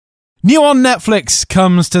New on Netflix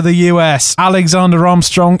comes to the US. Alexander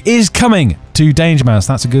Armstrong is coming to Dangermouse.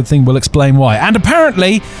 That's a good thing. We'll explain why. And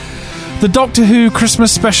apparently, the Doctor Who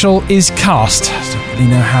Christmas special is cast. I don't really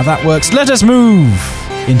know how that works. Let us move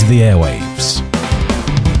into the airwaves.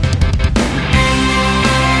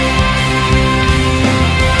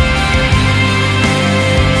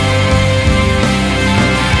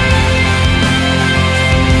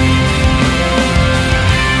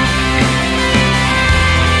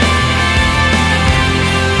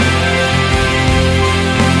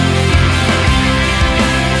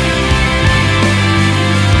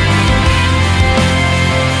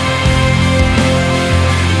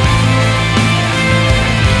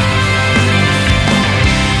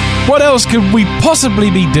 What else could we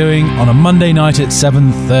possibly be doing on a Monday night at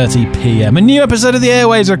 7:30pm? A new episode of the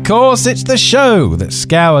Airwaves, of course. It's the show that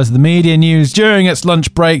scours the media news during its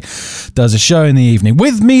lunch break, does a show in the evening.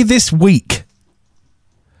 With me this week.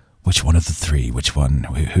 Which one of the three? Which one?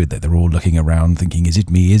 Who they're all looking around thinking, is it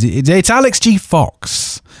me? It's Alex G.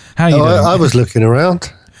 Fox. How are you doing? I was looking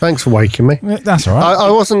around. Thanks for waking me. That's all right. I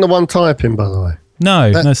wasn't the one typing, by the way.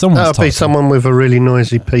 No, someone's That would be someone with a really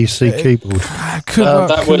noisy PC keyboard.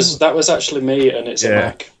 That was actually me, and it's a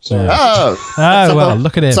Mac. So. Yeah. Well,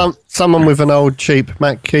 look at him. Someone with an old cheap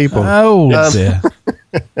Mac keyboard. Oh dear.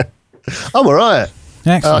 I'm all right.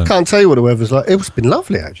 Excellent. I can't tell you what the weather's like. It's been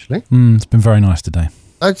lovely, actually. It's been very nice today.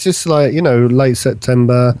 It's just like, late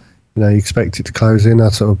September. You expect it to close in.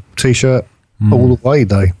 That sort of T-shirt all the way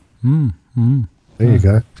day. There you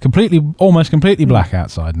go. It's almost completely black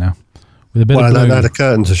outside now. With a bit of I don't know, the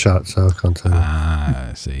curtains are shut, so I can't tell you.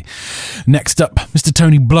 I see. Next up, Mr.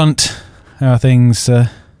 Tony Blunt. How are things?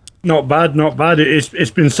 Not bad.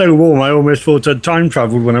 It's been so warm, I almost thought I'd time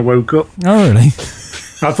travelled when I woke up. Oh, really?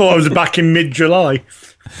 I thought I was back in mid-July.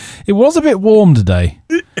 It was a bit warm today.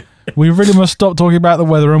 We really must stop talking about the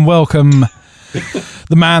weather and welcome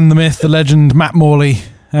the man, the myth, the legend, Matt Morley.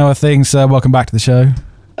 How are things? Welcome back to the show.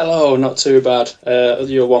 Hello, not too bad.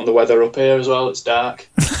 You'll want the weather up here as well. It's dark.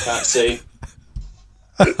 Can't see.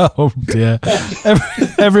 Oh dear!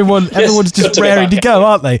 Everyone's just raring to go,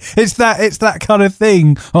 aren't they? It's that kind of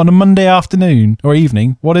thing on a Monday afternoon or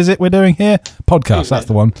evening. What is it we're doing here? Podcast. That's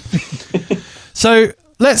the one. So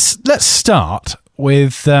let's start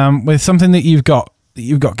with something that you've got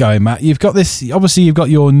going, Matt. You've got this. Obviously, you've got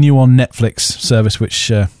your new on Netflix service,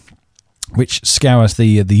 which scours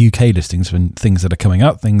the UK listings for things that are coming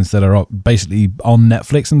up, things that are basically on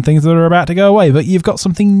Netflix and things that are about to go away. But you've got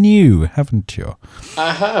something new, haven't you?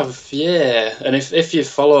 I have, yeah. And if you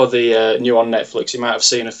follow the new on Netflix, you might have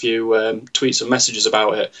seen a few tweets and messages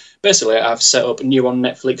about it. Basically, I've set up new on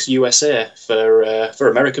Netflix USA for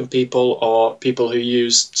American people or people who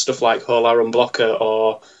use stuff like Hola Unblocker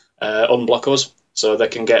or Unblock Us, so they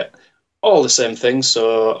can get all the same things,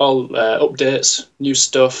 so all updates, new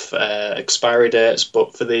stuff, expiry dates,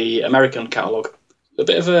 but for the American catalogue. A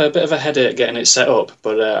bit of a headache getting it set up,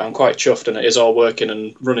 but I'm quite chuffed, and it is all working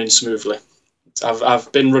and running smoothly.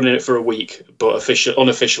 I've been running it for a week, but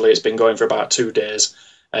unofficially it's been going for about 2 days.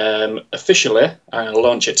 Officially, I'm going to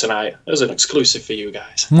launch it tonight as an exclusive for you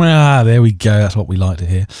guys. There we go. That's what we like to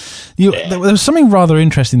hear. There was something rather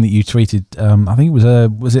interesting that you tweeted. I think it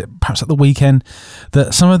was it perhaps at the weekend,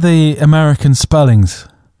 that some of the American spellings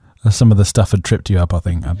of some of the stuff had tripped you up, I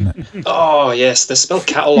think, hadn't it? Oh, yes. They spell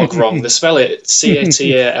catalogue wrong. They spell it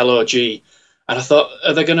CATALOG. And I thought,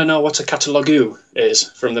 are they going to know what a catalogue is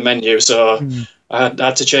from the menu? So I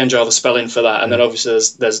had to change all the spelling for that. And then obviously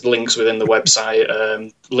there's links within the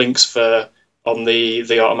website, links for on the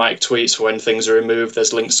automatic tweets for when things are removed.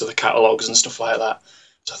 There's links to the catalogues and stuff like that.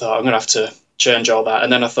 So I thought, I'm going to have to change all that.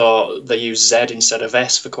 And then I thought they use Z instead of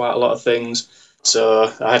S for quite a lot of things.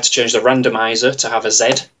 So I had to change the randomizer to have a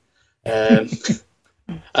Z.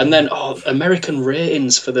 And then American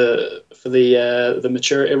ratings for the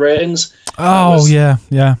maturity ratings. Yeah.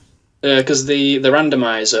 Because the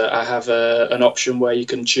randomizer, I have an option where you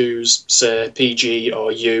can choose, say, PG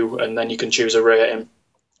or U, and then you can choose a rating,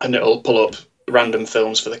 and it'll pull up random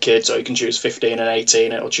films for the kids, or you can choose 15 and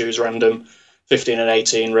 18, it'll choose random 15 and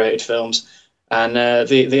 18 rated films. And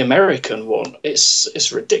the American one,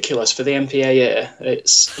 it's ridiculous. For the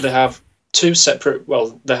MPAA, they have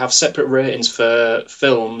they have separate ratings for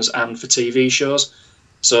films and for TV shows.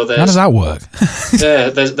 So how does that work?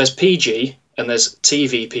 there's PG and there's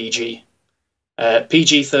TV PG,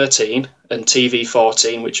 PG-13 and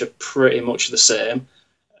TV-14, which are pretty much the same.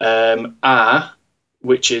 R,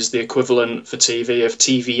 which is the equivalent for TV of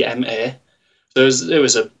TVMA. So it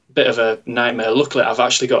was a bit of a nightmare. Luckily, I've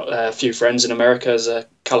actually got a few friends in America. There's a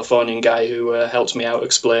Californian guy who helped me out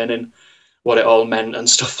explaining what it all meant and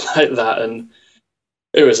stuff like that. And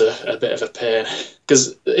It was a bit of a pain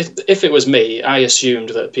because if it was me, I assumed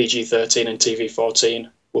that PG-13 and TV-14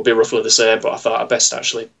 would be roughly the same, but I thought I'd best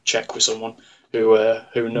actually check with someone who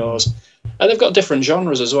knows. And they've got different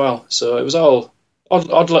genres as well, so it was all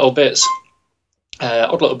odd little bits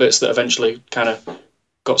that eventually kind of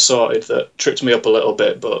got sorted that tripped me up a little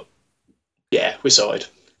bit, but yeah, we sorted.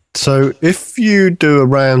 So if you do a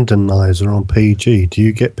randomizer on PG, do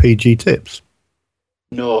you get PG tips?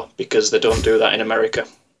 No, because they don't do that in America.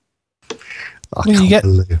 You get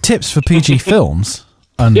tips for PG films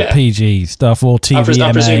and PG stuff, or TV,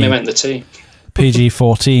 I presume they meant the T. PG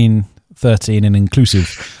 14, 13 and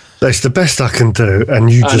inclusive. That's the best I can do,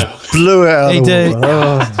 and you just blew it out of the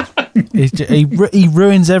water. He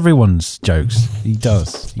ruins everyone's jokes. He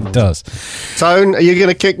does. Tone, are you going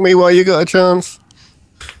to kick me while you got a chance?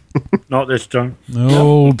 Not this time.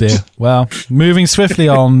 Oh, dear. Well, moving swiftly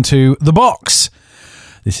on to The Box.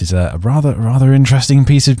 This is a rather interesting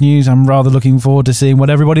piece of news. I'm rather looking forward to seeing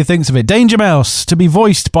what everybody thinks of it. Dangermouse to be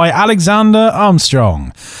voiced by Alexander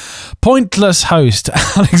Armstrong. Pointless host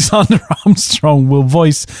Alexander Armstrong will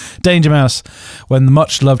voice Dangermouse when the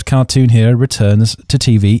much-loved cartoon hero returns to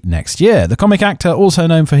TV next year. The comic actor, also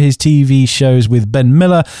known for his TV shows with Ben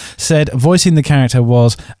Miller, said voicing the character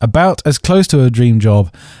was about as close to a dream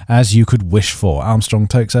job as you could wish for. Armstrong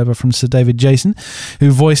takes over from Sir David Jason, who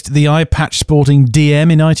voiced the eye-patch-sporting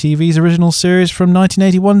DM in ITV's original series from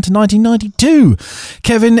 1981 to 1992.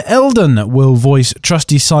 Kevin Eldon will voice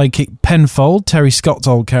trusty sidekick Penfold, Terry Scott's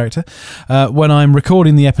old character. When I'm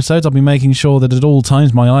recording the episodes, I'll be making sure that at all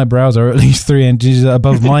times my eyebrows are at least 3 inches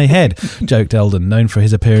above my head, joked Eldon, known for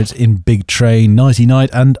his appearance in Big Train, Nighty Night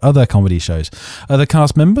and other comedy shows. Other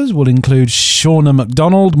cast members will include Shauna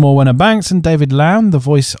MacDonald, Morwenna Banks and David Lamb, the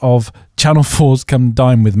voice of Channel 4's Come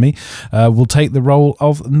Dine With Me, will take the role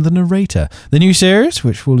of the narrator. The new series,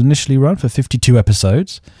 which will initially run for 52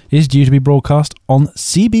 episodes, is due to be broadcast on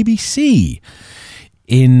CBBC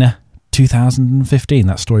in 2015.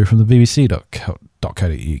 That story from the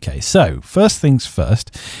bbc.co.uk. So, first things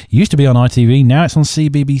first, it used to be on ITV, now it's on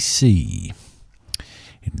CBBC.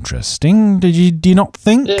 Interesting. Do you not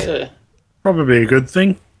think? Yeah. Probably a good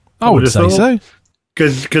thing. I would say so.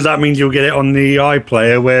 Because that means you'll get it on the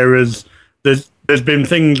iPlayer, whereas there's been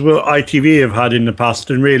things what ITV have had in the past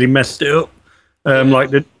and really messed it up.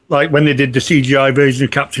 Like when they did the CGI version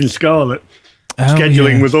of Captain Scarlet.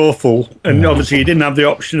 Scheduling was awful, and obviously you didn't have the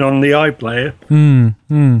option on the iPlayer.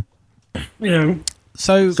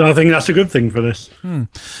 So I think that's a good thing for this.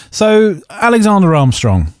 So Alexander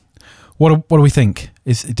Armstrong, what do we think?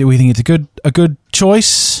 Do we think it's a good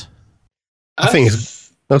choice? I think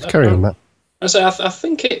it's. Let's carry on, Matt. I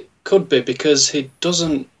think it could be because he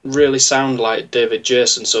doesn't really sound like David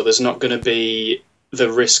Jason, so there's not going to be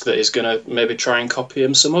the risk that he's going to maybe try and copy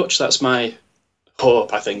him so much. That's my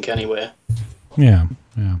hope, I think, anyway. Yeah.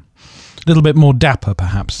 A little bit more dapper,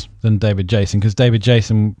 perhaps, than David Jason, because David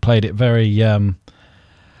Jason played it very. It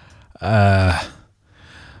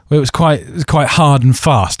was quite hard and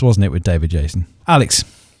fast, wasn't it, with David Jason? Alex,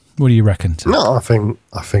 what do you reckon? No, I think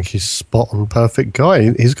he's spot on, perfect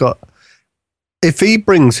guy. He's got. If he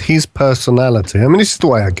brings his personality, I mean, this is the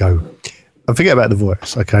way I go. I forget about the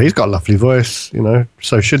voice. Okay, he's got a lovely voice,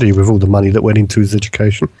 so should he with all the money that went into his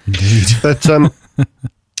education. Indeed. But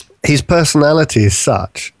his personality is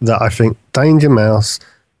such that I think Dangermouse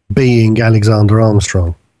being Alexander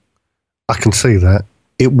Armstrong, I can see that.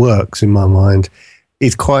 It works in my mind.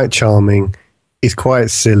 He's quite charming. He's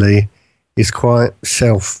quite silly. He's quite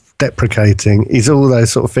self-deprecating. He's all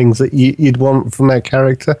those sort of things that you'd want from that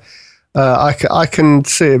character. I can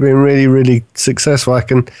see it being really, really successful.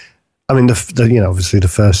 Obviously the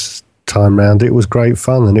first time round, it was great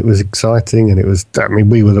fun and it was exciting and it was, I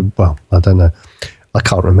don't know. I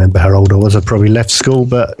can't remember how old I was. I probably left school,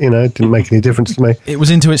 but, it didn't make any difference to me. It was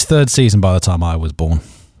into its third season by the time I was born.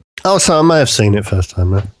 Oh, so I may have seen it first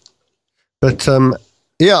time, man. But, I'm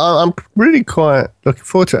really quite looking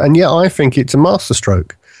forward to it. And, I think it's a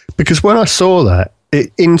masterstroke. Because when I saw that,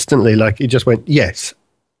 it instantly, it just went, yes,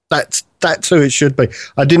 that's who it should be.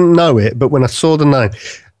 I didn't know it, but when I saw the name,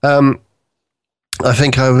 I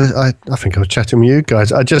think I was chatting with you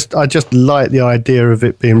guys. I just like the idea of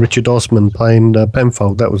it being Richard Osman playing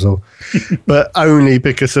Penfold. That was all, but only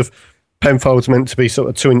because of Penfold's meant to be sort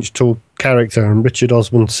of 2-inch tall character, and Richard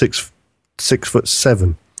Osman 6'7",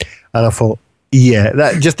 and I thought,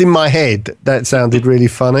 that just in my head that sounded really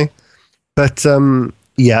funny. But the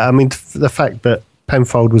fact that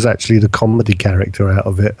Penfold was actually the comedy character out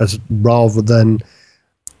of it, as rather than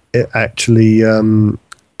it actually.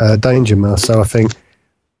 Dangermouse. So I think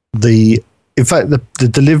the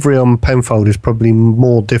delivery on Penfold is probably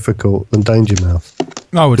more difficult than Dangermouse.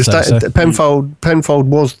 I would say so. Penfold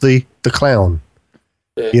was the clown.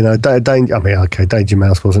 Yeah. You know,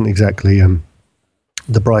 Dangermouse wasn't exactly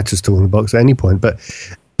the brightest tool in the box at any point, but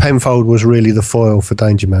Penfold was really the foil for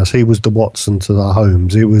Dangermouse. He was the Watson to the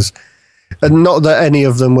Holmes. It was, and not that any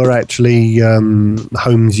of them were actually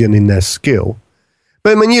Holmesian in their skill.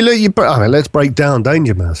 But when you look, let's break down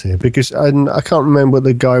Dangermouse here, because I can't remember what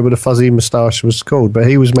the guy with the fuzzy moustache was called, but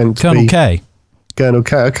he was meant to Colonel be K. Colonel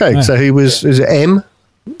K. Okay, Yeah. so he was. Is it M?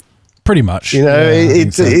 Pretty much. You know, Yeah,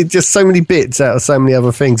 it's just so many bits out of so many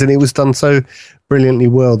other things, and it was done so brilliantly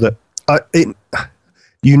well that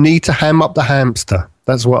you need to ham up the hamster.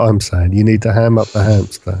 That's what I'm saying. You need to ham up the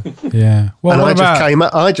hamster. Yeah. Well, And what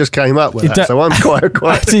about, I just came up with that, so I'm quite.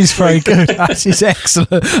 That is very good. That is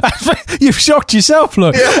excellent. You've shocked yourself,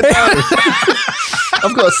 look. Yeah,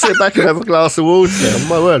 I've got to sit back and have a glass of water. On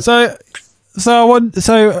my word. So I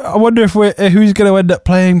wonder if who's going to end up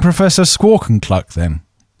playing Professor Squawk-and-Cluck then?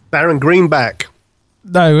 Baron Greenback.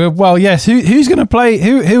 No, well, yes. Who's going to play?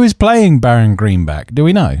 Who is playing Baron Greenback? Do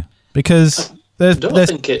we know? Because I don't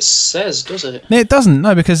think it says, does it? it doesn't.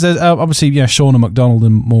 No, because there's obviously Shauna MacDonald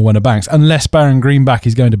and Morwenna Banks. Unless Baron Greenback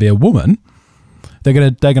is going to be a woman, they're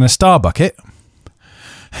gonna Starbucket.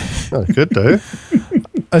 Oh, could do.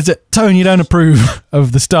 Is it, Tone, you don't approve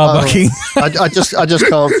of the Starbucking? I just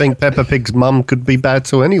can't think Peppa Pig's mum could be bad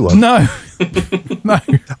to anyone. No. No.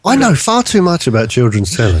 I know far too much about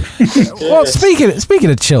children's television. Well, speaking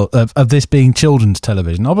of this being children's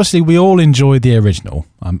television, obviously we all enjoyed the original.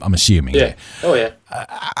 I'm assuming. Yeah. Oh, yeah.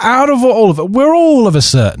 Out of all of it, we're all of a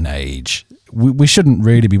certain age. We shouldn't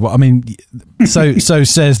really be. I mean, so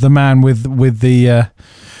says the man with the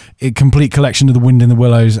complete collection of The Wind in the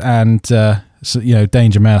Willows and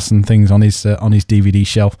Dangermouse and things on his DVD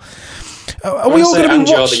shelf. Are we all going to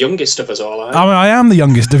be you're the youngest of us all, aren't you? I mean, I am the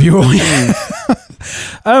youngest of you all.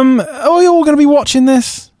 Are we all going to be watching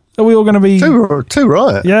this? Are we all going to be Too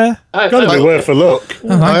right? Yeah. Got to be worth a look.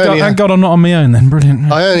 Oh, thank God I'm not on my own then.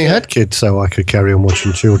 Brilliant. I only had kids so I could carry on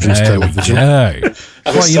watching children's television. I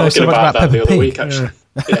was talking about that the other week, actually.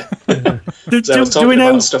 Yeah. So I was talking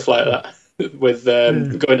about stuff like that with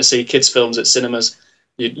going to see kids' films at cinemas.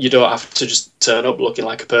 You don't have to just turn up looking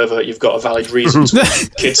like a pervert. You've got a valid reason to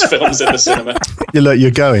watch kids' films in the cinema.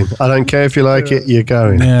 You're going. I don't care if you like it, you're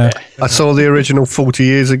going. Yeah. I saw the original 40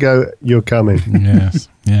 years ago, you're coming.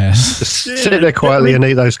 Yes. Just sit there quietly and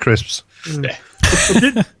eat those crisps. Yeah.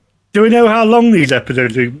 Do we know how long these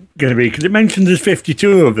episodes are going to be? Because it mentions there's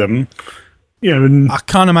 52 of them. I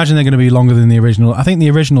can't imagine they're going to be longer than the original. I think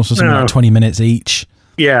the originals were something like 20 minutes each.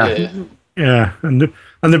 Yeah.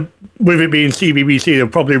 And with it being CBBC, they'll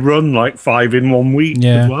probably run like 5 in 1 week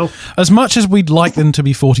as well. As much as we'd like them to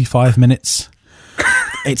be 45 minutes,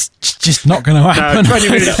 it's just not going to happen. 20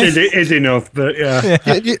 minutes is enough, but yeah.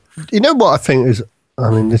 You know what I think is,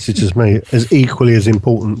 I mean, this is just me, is equally as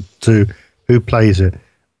important to who plays it.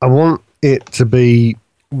 I want it to be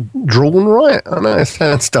drawn right. I know it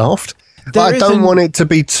sounds daft, but I don't want it to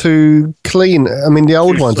be too clean. I mean, the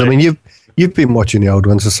old ones, I mean, You've been watching the old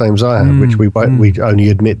ones the same as I have, which we only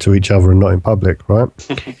admit to each other and not in public, right?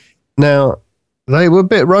 Now, they were a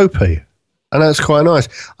bit ropey, and that's quite nice.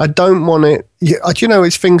 I don't want it...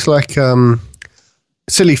 it's things like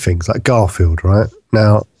silly things like Garfield, right?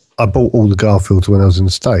 Now, I bought all the Garfields when I was in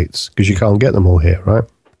the States because you can't get them all here, right?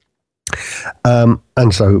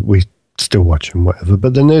 And so we still watch them, whatever.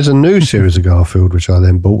 But then there's a new series of Garfield, which I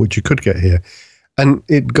then bought, which you could get here. And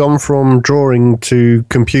it'd gone from drawing to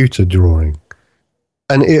computer drawing.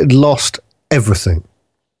 And it had lost everything.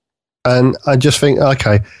 And I just think,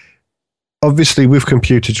 okay, obviously with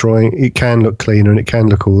computer drawing, it can look cleaner and it can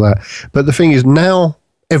look all that. But the thing is, now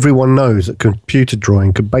everyone knows that computer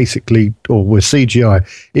drawing could basically, or with CGI,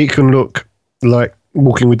 it can look like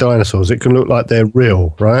Walking with Dinosaurs. It can look like they're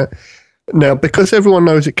real, right? Now, because everyone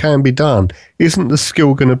knows it can be done, isn't the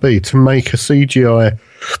skill going to be to make a CGI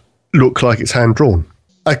look like it's hand drawn?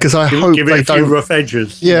 Because I hope give it a few rough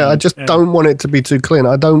edges. Yeah, I just don't want it to be too clean.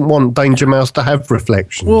 I don't want Dangermouse to have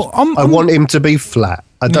reflections. Well, I want him to be flat.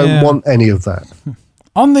 I don't want any of that.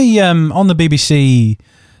 On the BBC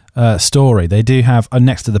story, they do have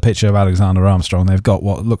next to the picture of Alexander Armstrong, they've got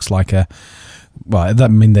what looks like a. Well,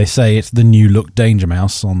 they say it's the new look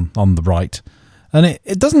Dangermouse on the right, and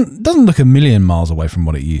it doesn't look a million miles away from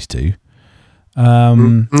what it used to.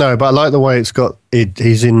 No, but I like the way it's got it.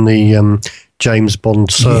 He's in the James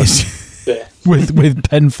Bond circle with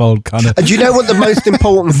Penfold kind of. And do you know what the most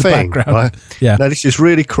important thing? Right? Yeah. Now this is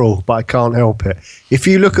really cruel, but I can't help it. If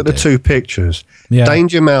you look at the two pictures,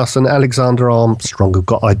 Dangermouse and Alexander Armstrong have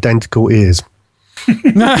got identical ears.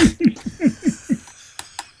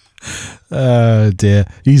 Oh dear,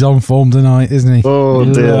 he's on form tonight, isn't he? Oh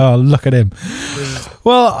dear, look at him.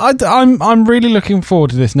 Well, I'm really looking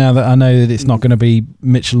forward to this now that I know that it's not going to be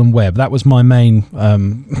Mitchell and Webb. That was my main. I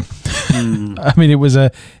mean, it was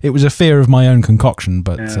a fear of my own concoction,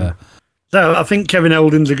 but. Yeah. So I think Kevin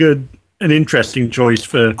Eldon's an interesting choice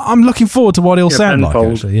for. I'm looking forward to what he'll sound like.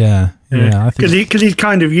 Actually, yeah. Because he's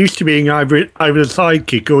kind of used to being either a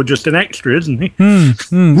sidekick or just an extra, isn't he?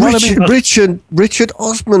 Richard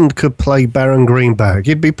Osmond could play Baron Greenback.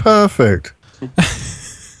 He'd be perfect.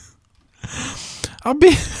 I'll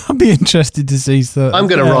be interested to see. I'm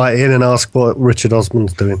going to write in and ask what Richard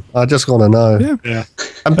Osmond's doing. I just want to know. Yeah.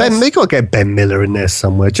 And we got to get Ben Miller in there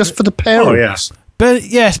somewhere, just for the parents. Oh,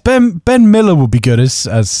 yeah. Ben Miller would be good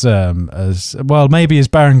as well, maybe as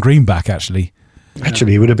Baron Greenback, actually.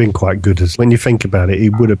 Actually, he would have been quite good as, when you think about it, he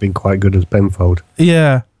would have been quite good as Benfold.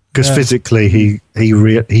 Yeah. Because physically, he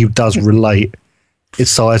does relate,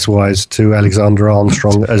 size-wise, to Alexander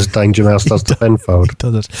Armstrong as Dangermouse does to Benfold. He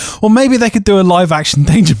does it. Well, maybe they could do a live-action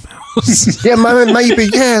Dangermouse. Yeah, maybe.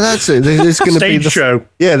 Yeah, that's it. There's going to be the show.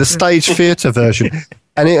 Yeah, the stage theatre version.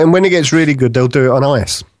 And when it gets really good, they'll do it on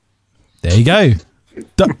ice. There you go.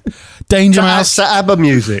 Dangermouse. That's ABBA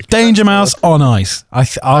music. Dangermouse on ice.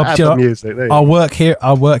 ABBA music. Our work here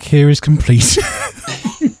is complete.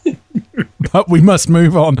 But we must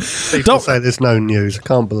move on. People say there's no news. I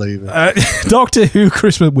can't believe it. Doctor Who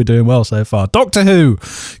Christmas. We're doing well so far. Doctor Who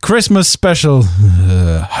Christmas special.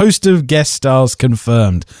 Host of guest stars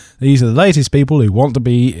confirmed. These are the latest people who want to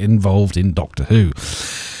be involved in Doctor Who.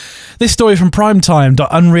 This story from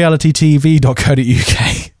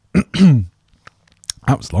primetime.unrealitytv.co.uk.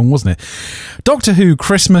 That was long, wasn't it? Doctor Who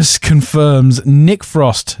Christmas confirms Nick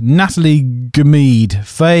Frost, Natalie Gumede,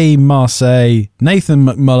 Faye Marseille, Nathan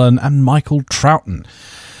McMullen and Michael Troughton.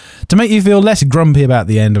 To make you feel less grumpy about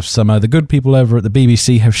the end of summer, the good people over at the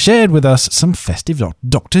BBC have shared with us some festive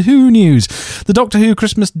Doctor Who news. The Doctor Who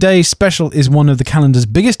Christmas Day special is one of the calendar's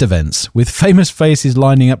biggest events, with famous faces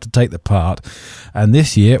lining up to take the part, and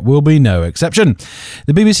this year will be no exception.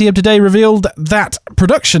 The BBC have today revealed that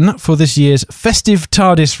production for this year's festive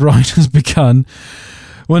TARDIS ride has begun,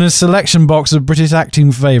 when a selection box of British acting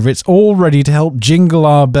favourites all ready to help jingle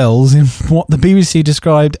our bells in what the BBC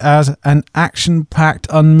described as an action-packed,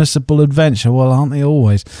 unmissable adventure. Well, aren't they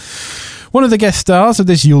always? One of the guest stars of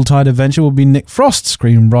this Yuletide adventure will be Nick Frost,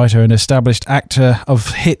 screenwriter and established actor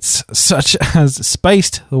of hits such as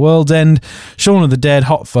Spaced, The World's End, Shaun of the Dead,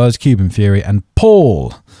 Hot Fuzz, Cuban Fury and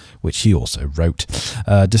Paul, which he also wrote.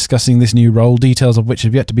 Discussing this new role, details of which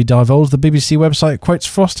have yet to be divulged, the BBC website quotes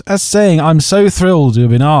Frost as saying, "I'm so thrilled to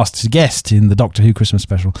have been asked to guest in the Doctor Who Christmas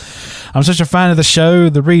special. I'm such a fan of the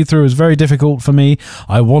show, the read-through was very difficult for me.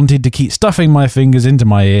 I wanted to keep stuffing my fingers into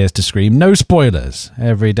my ears to scream, no spoilers.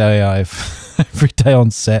 Every day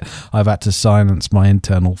on set, I've had to silence my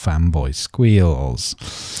internal fanboy squeals."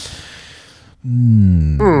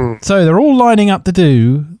 So they're all lining up to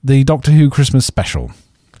do the Doctor Who Christmas special.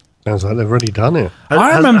 Sounds like they've already done it.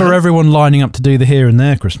 I remember everyone lining up to do the Here and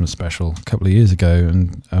There Christmas special a couple of years ago,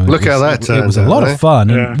 and look how that turned out. It was a lot of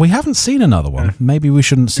fun, and we haven't seen another one. Maybe we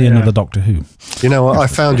shouldn't see another Doctor Who. You know what? I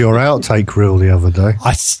found your outtake reel the other day.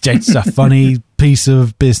 It's a funny piece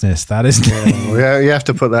of business, that isn't it? Yeah, you have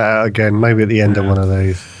to put that out again. Maybe at the end of one of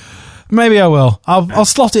these. Maybe I will. I'll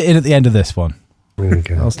slot it in at the end of this one. There you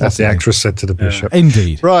go. That's the actress said to the bishop.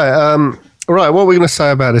 Indeed. Right. Right. What are we going to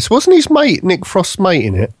say about this? Wasn't his mate Nick Frost's mate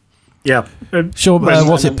in it? Yeah. Sure.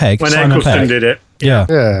 What's it, Peg? When Eccleston did it. Yeah.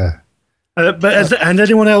 Yeah. But has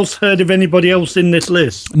anyone else heard of anybody else in this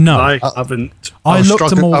list? No. I haven't. I looked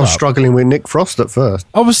them all up. I was struggling with Nick Frost at first.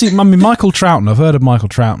 Obviously, I mean, Michael Troughton. I've heard of Michael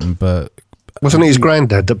Troughton, but... Wasn't it his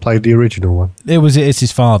granddad that played the original one? It's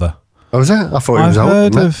his father. Oh, was that? I thought he was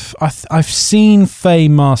old. I've seen Faye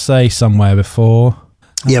Marseille somewhere before.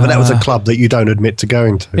 Yeah, but that was a club that you don't admit to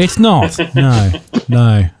going to. It's not. No.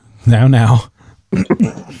 Now.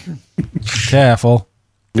 Careful.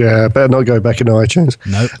 Yeah, better not go back in iTunes.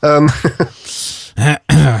 Nope.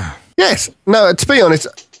 Yes. No, to be honest,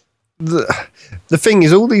 the thing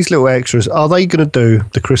is, all these little extras, are they going to do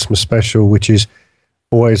the Christmas special, which is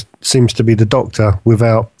always seems to be the Doctor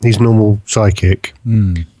without his normal sidekick,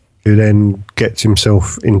 who then gets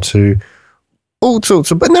himself into all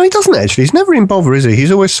sorts of... But no, he doesn't actually. He's never in bother, is he?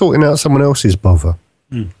 He's always sorting out someone else's bother.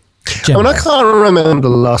 I mean, I can't remember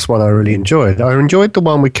the last one I really enjoyed. I enjoyed the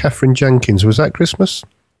one with Catherine Jenkins. Was that Christmas?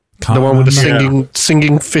 The one with the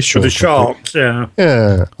singing fish. With the sharks, yeah.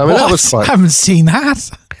 Yeah. I mean, that was quite... I haven't seen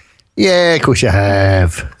that. Yeah, of course you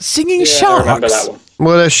have. Singing sharks? I remember that one.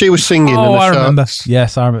 Well, she was singing. Oh, I remember.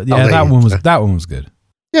 Yes, I remember. Yeah, that one was good.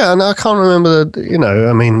 Yeah, and I can't remember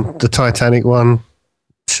the Titanic one.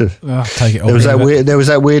 Take it all. There was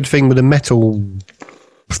that weird thing with the metal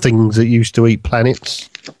things that used to eat planets.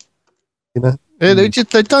 You know, they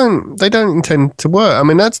don't intend to work. I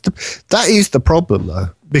mean, that is the problem though,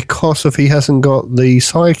 because he hasn't got the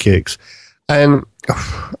sidekicks. And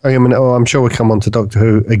I mean, I'm sure we'll come on to Doctor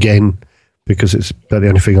Who again because it's about the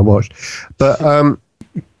only thing I watched. But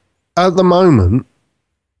at the moment,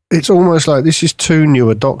 it's almost like this is too new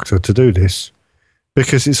a Doctor to do this,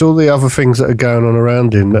 because it's all the other things that are going on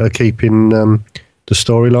around him that are keeping the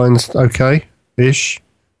storylines okay-ish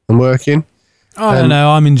and working. I don't know.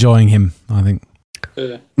 I'm enjoying him, I think.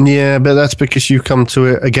 Yeah, but that's because you come to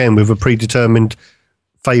it, again, with a predetermined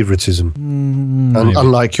favouritism,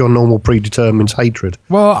 unlike your normal predetermined hatred.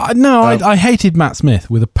 Well, I hated Matt Smith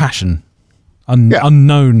with a passion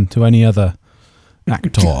unknown to any other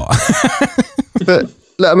actor. But,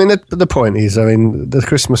 I mean, the point is, I mean, the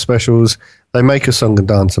Christmas specials, they make a song and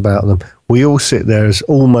dance about them. We all sit there as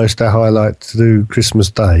almost our highlight to do Christmas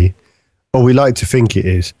Day, or we like to think it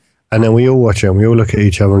is, and then we all watch it and we all look at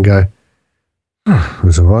each other and go, it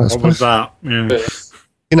was all right, I suppose. What was that? Yeah.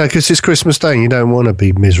 You know, because it's Christmas Day and you don't want to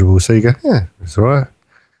be miserable, so you go, yeah, it's all right.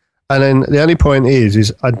 And then the only point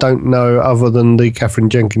is I don't know, other than the Catherine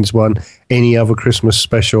Jenkins one, any other Christmas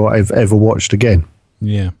special I've ever watched again.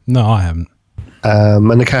 Yeah, no, I haven't. And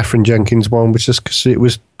the Catherine Jenkins one was just because it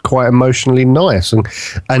was quite emotionally nice,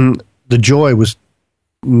 and the joy was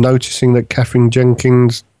noticing that Catherine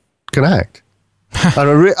Jenkins can act. And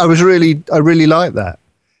I really liked that,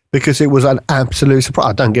 because it was an absolute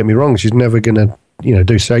surprise. Don't get me wrong, she's never going to,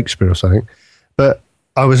 do Shakespeare or something, but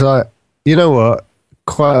I was like, you know what?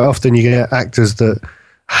 Quite often you get actors that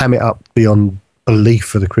ham it up beyond belief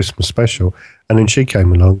for the Christmas special, and then she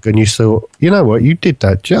came along and you thought, you know what, you did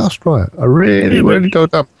that just right. I really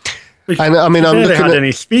got up. And I mean, I'm looking at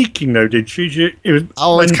any speaking though, did she?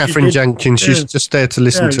 It's Catherine Jenkins. She's just there to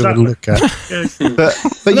listen to and look at.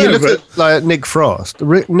 But you look at like Nick Frost.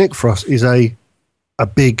 Nick Frost is a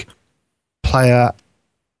big player,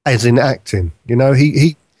 as in acting.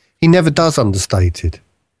 He never does understated.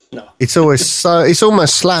 No. It's always it's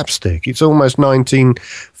almost slapstick. It's almost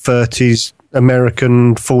 1930s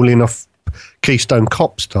American falling off Keystone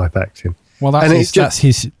Cops type acting. Well, that's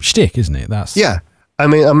his shtick, isn't it? Yeah. I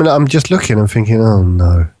mean, I'm just looking and thinking, oh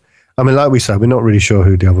no. I mean, like we say, we're not really sure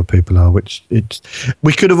who the other people are,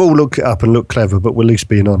 we could have all looked it up and looked clever, but we're at least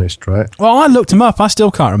being honest, right? Well, I looked them up. I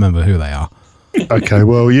still can't remember who they are. Okay,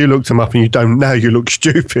 well, you looked them up and you don't now. You look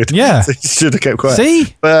stupid. Yeah. So you should have kept quiet.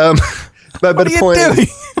 See? But what the point is,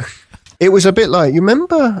 it was a bit like, you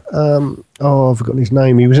remember, I've forgotten his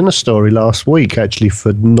name. He was in a story last week, actually,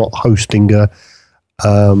 for not hosting a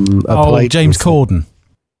play. James Corden.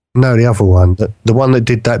 No, the other one. The one that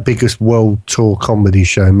did that biggest world tour comedy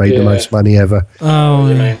show, made the most money ever. Oh,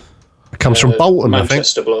 yeah. It comes from Bolton,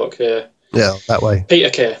 Manchester I think. bloke, yeah. Yeah, that way. Peter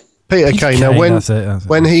Kay. Now, that's it.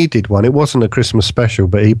 when he did one, it wasn't a Christmas special,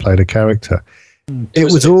 but he played a character.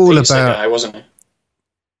 It was all pizza about... guy, wasn't he?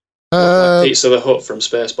 Like Pizza the Hut from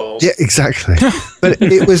Spaceballs. Yeah, exactly. But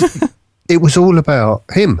it was all about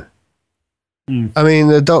him. I mean,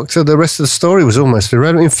 the rest of the story was almost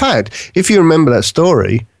irrelevant. In fact, if you remember that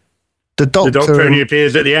story, the Doctor only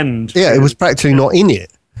appears at the end. Yeah, it was practically not in it.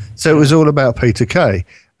 So it was all about Peter Kay.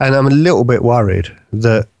 And I'm a little bit worried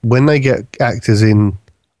that when they get actors in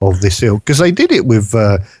of this ilk, because they did it with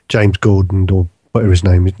James Corden, or whatever his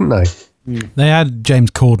name is, didn't they? They had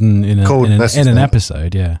James Corden in an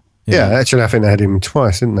episode, yeah. Yeah, actually, I think they had him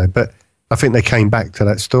twice, didn't they? But I think they came back to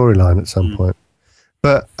that storyline at some point.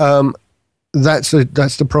 But that's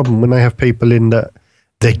the problem when they have people in that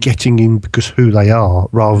they're getting in because who they are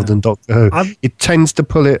rather than Doctor Who. It tends to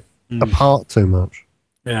pull it apart too much.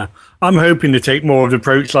 Yeah, I'm hoping to take more of the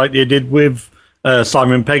approach like they did with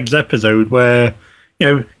Simon Pegg's episode, where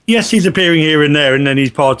yes, he's appearing here and there, and then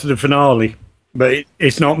he's part of the finale, but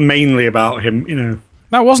it's not mainly about him.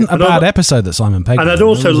 That wasn't a bad episode that Simon Pegg. And I'd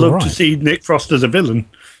also love to see Nick Frost as a villain.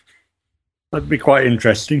 That'd be quite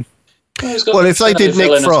interesting. Well, if they did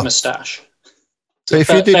Nick Frost, moustache. So if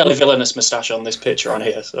you did fairly villainous moustache on this picture on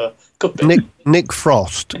here, so could be Nick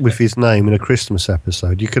Frost with his name in a Christmas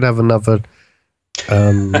episode, you could have another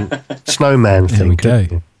snowman thing. There we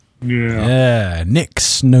go. Yeah, Nick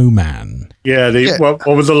Snowman. Yeah, what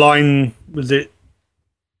was the line? Was it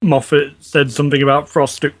Moffat said something about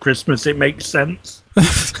Frost at Christmas? It makes sense.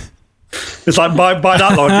 It's like by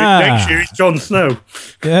that logic, next year it's Jon Snow.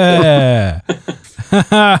 Yeah.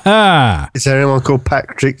 Is there anyone called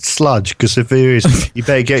Patrick Sludge? Because if there is, you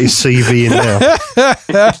better get his CV in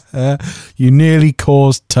now. You nearly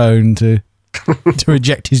caused Tone to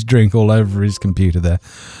eject his drink all over his computer there.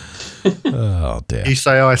 Oh, dear. You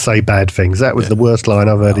say I say bad things. That was the worst line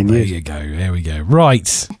I've heard in There years. you go. There we go.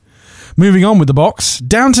 Right. Moving on with the box.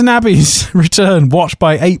 Downton Abbey's return, watched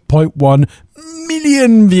by 8.1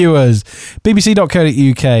 million viewers.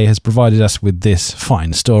 BBC.co.uk has provided us with this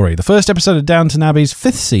fine story. The first episode of Downton Abbey's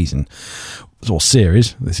 5th season, or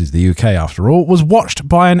series, this is the UK after all, was watched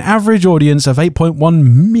by an average audience of 8.1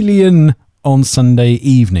 million on Sunday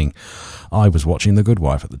evening. I was watching The Good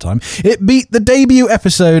Wife at the time. It beat the debut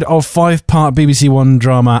episode of 5-part BBC One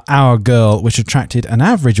drama Our Girl, which attracted an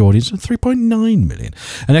average audience of 3.9 million.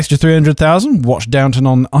 An extra 300,000 watched Downton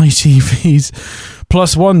on ITV's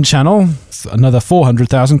Plus One channel. Another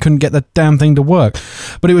 400,000 couldn't get the damn thing to work.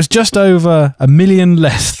 But it was just over a million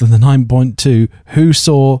less than the 9.2 who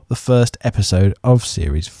saw the first episode of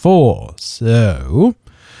Series 4. So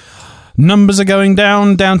numbers are going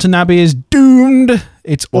down. Downton Abbey is doomed.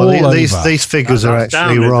 It's all over. These figures are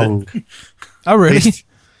actually wrong. Oh, really?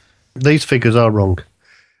 These figures are wrong.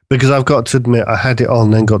 Because I've got to admit, I had it on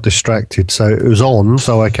and then got distracted. So it was on,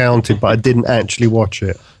 so I counted, but I didn't actually watch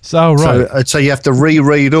it. So, right. So you have to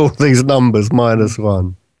reread all these numbers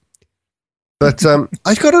 -1. But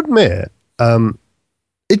I've got to admit,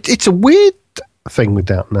 it's a weird thing with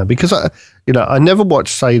Downton Abbey because I never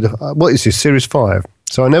watched, say, what is this, Series 5?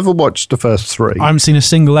 So I never watched the first 3. I haven't seen a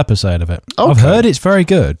single episode of it. Okay. I've heard it's very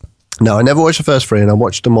good. No, I never watched the first 3, and I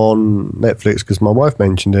watched them on Netflix because my wife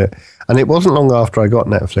mentioned it. And it wasn't long after I got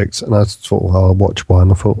Netflix, and I thought, well, I'll watch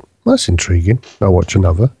one. I thought, that's intriguing. I'll watch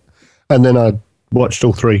another. And then I watched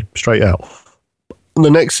all 3 straight out. And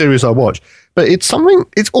the next series I watched. But it's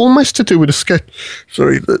almost to do with a schedule.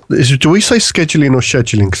 Sorry, do we say scheduling or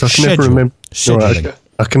scheduling? Because I can never remember. Scheduling.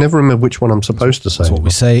 I can never remember which one I'm supposed to say. That's what we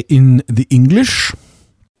say in the English.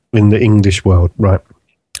 In the English world, right.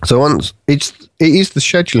 So once it is the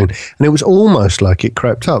scheduling, and it was almost like it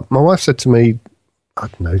crept up. My wife said to me, I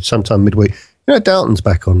don't know, sometime midweek, Downton's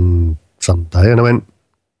back on Sunday, and I went,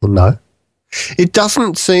 well, no. It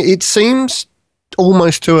doesn't seem. It seems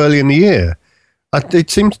almost too early in the year.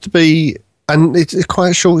 It seems to be, and it's quite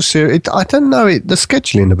a short series. I don't know the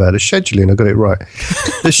scheduling about it. Scheduling, I got it right.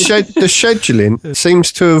 The scheduling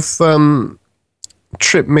seems to have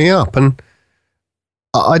tripped me up, and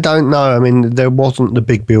I don't know. I mean, there wasn't the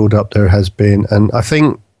big build-up there has been, and I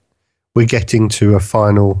think we're getting to a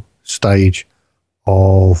final stage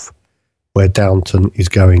of where Downton is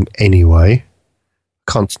going anyway.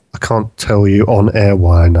 I can't tell you on air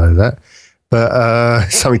why I know that, but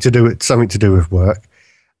something to do with work,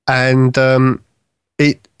 and I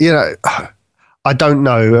don't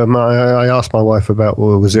know. I asked my wife about,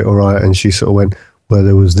 well, was it all right, and she sort of went, well,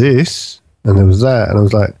 there was this and there was that, and I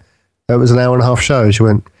was like, that was an 1.5-hour show. She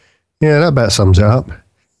went, yeah, that about sums it up.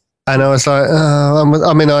 And I was like,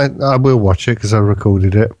 I will watch it because I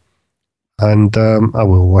recorded it. And I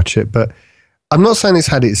will watch it. But I'm not saying it's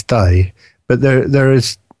had its day, but there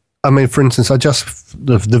is, I mean, for instance,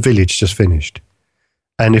 the Village just finished.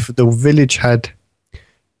 And if the Village had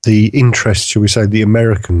the interest, shall we say, the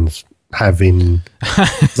Americans have in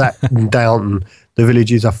that Downton, the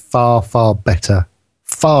Village is a far, far better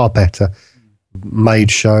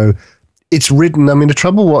made show. It's written. I mean, the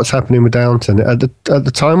trouble what's happening with Downton at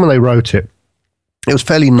the time when they wrote it, it was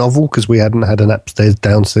fairly novel because we hadn't had an upstairs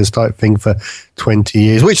downstairs type thing for 20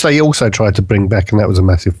 years, which they also tried to bring back, and that was a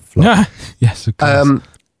massive flop. Yes, of course.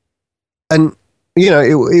 And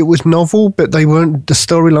it was novel, but they weren't. The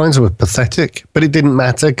storylines were pathetic, but it didn't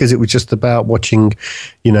matter because it was just about watching,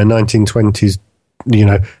 1920s,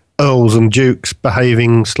 earls and dukes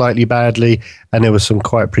behaving slightly badly, and there were some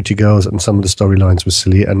quite pretty girls, and some of the storylines were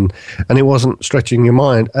silly, and it wasn't stretching your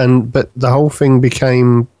mind. But the whole thing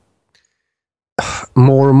became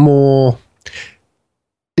more and more.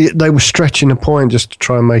 They were stretching a point just to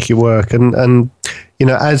try and make it work, and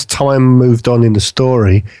as time moved on in the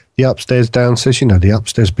story, the upstairs downstairs, the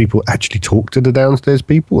upstairs people actually talked to the downstairs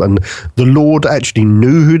people, and the Lord actually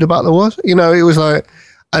knew who the butler was. It was like,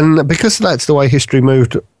 and because that's the way history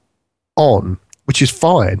moved on, which is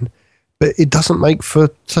fine, but it doesn't make for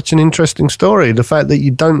such an interesting story. The fact that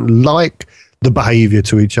you don't like the behaviour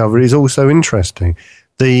to each other is also interesting.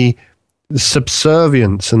 The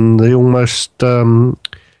subservience and the almost, it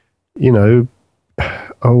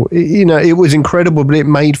was incredible, but it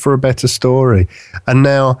made for a better story. And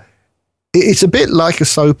now it's a bit like a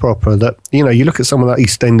soap opera that, you look at someone like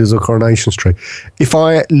EastEnders or Coronation Street. If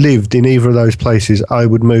I lived in either of those places, I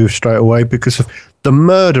would move straight away because of the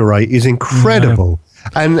murder rate is incredible.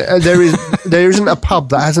 Yeah. And there isn't a pub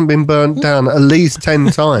that hasn't been burnt down at least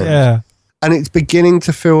 10 times. Yeah. And it's beginning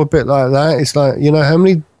to feel a bit like that. It's like, how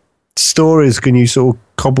many stories can you sort of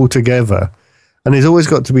cobble together And there's always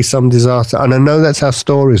got to be some disaster. And I know that's how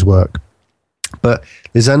stories work. But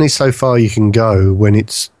there's only so far you can go when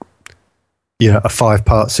it's, a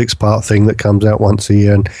 5-part, 6-part thing that comes out once a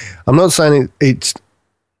year. And I'm not saying it's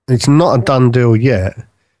not a done deal yet,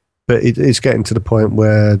 but it's getting to the point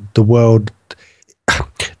where the world...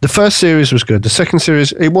 The first series was good. The second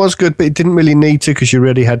series, it was good, but it didn't really need to because you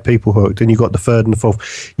already had people hooked, and you got the third and the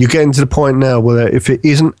fourth. You're getting to the point now where if it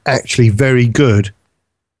isn't actually very good,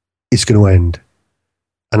 it's going to end.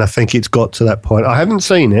 And I think it's got to that point. I haven't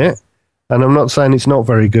seen it, and I'm not saying it's not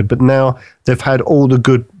very good, but now they've had all the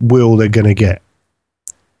goodwill they're going to get.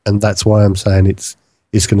 And that's why I'm saying it's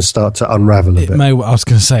going to start to unravel a bit. I was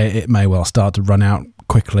going to say it may well start to run out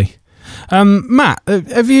quickly. Matt,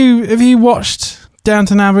 have you watched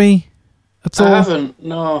Downton Abbey at all? I haven't.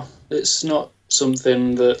 No, it's not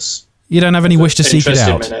something that's... You don't have any wish to seek it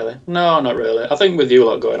out? No, not really. I think with you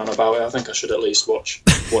lot going on about it, I think I should at least watch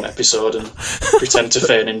one episode and pretend to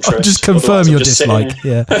feign interest. I'll just confirm your dislike.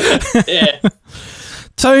 Yeah. Yeah.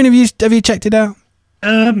 Tone, have you checked it out?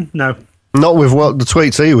 No. Not with what the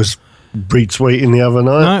tweets he was retweeting the other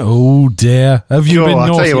night. No? Oh dear. Have you been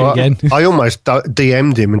naughty again? I almost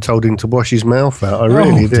DM'd him and told him to wash his mouth out. I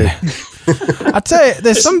really did. I tell you,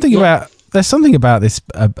 there's something about this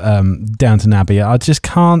Downton Abbey. I just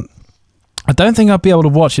can't. I don't think I'd be able to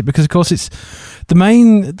watch it because, of course, it's the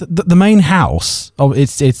main house. Oh,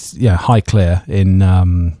 it's Highclere in.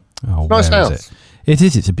 Nice house. Is it? It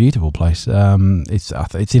is. It's a beautiful place.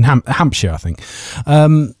 It's in Hampshire, I think.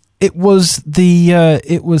 It was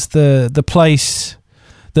the place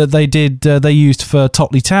that they used for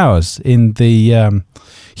Totley Towers in the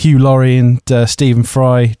Hugh Laurie and Stephen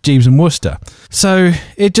Fry Jeeves and Wooster. So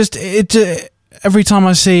it every time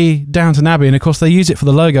I see Downton Abbey, and of course they use it for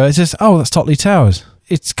the logo, it's just that's Totley Towers.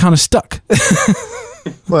 It's kind of stuck.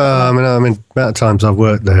 Well, I mean, the amount of times I've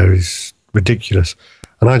worked there is ridiculous,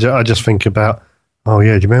 and I just think about. Oh,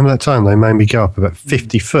 yeah, do you remember that time they made me go up about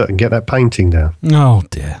 50 foot and get that painting down? Oh,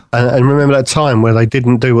 dear. And remember that time where they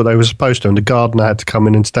didn't do what they were supposed to and the gardener had to come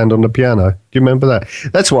in and stand on the piano? Do you remember that?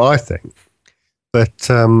 That's what I think. But,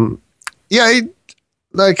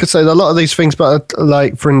 like I say, a lot of these things, but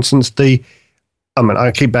like, for instance,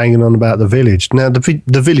 I keep banging on about the village. Now,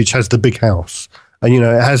 the village has the big house and,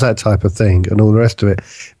 it has that type of thing and all the rest of it.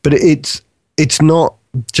 But it's not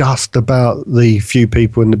just about the few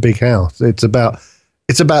people in the big house. It's about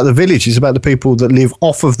the village. It's about the people that live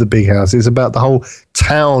off of the big house. It's about the whole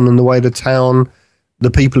town and the way the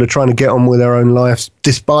people are trying to get on with their own lives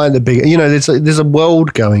despite the big. There's a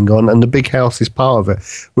world going on, and the big house is part of it.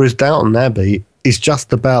 Whereas Downton Abbey is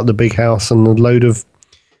just about the big house and a load of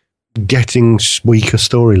getting weaker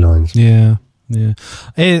storylines. Yeah.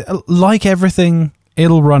 Like everything.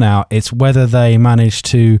 It'll run out. It's whether they manage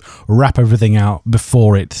to wrap everything out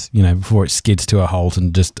before it skids to a halt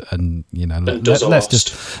let's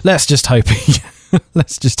just hope.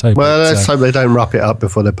 Let's just hope. Well, let's hope they don't wrap it up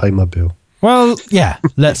before they pay my bill. Well, yeah,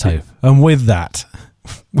 let's hope. And with that,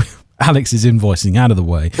 Alex's invoicing out of the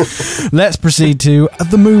way, let's proceed to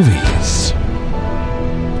the movies.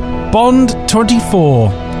 Bond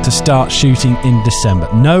 24. To start shooting in December.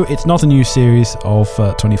 No, it's not a new series of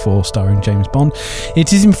 24 starring James Bond.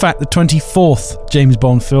 It is in fact the 24th James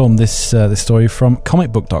Bond film. This story from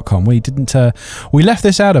comicbook.com. We left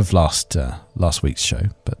this out of last week's show,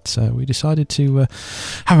 but we decided to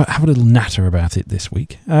have a little natter about it this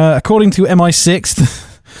week. According to MI6,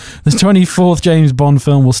 the 24th James Bond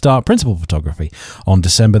film will start principal photography on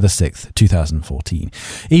December the 6th, 2014.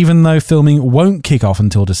 Even though filming won't kick off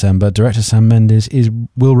until December, director Sam Mendes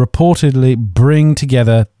will reportedly bring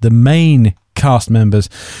together the main cast members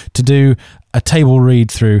to do a table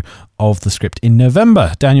read-through of the script in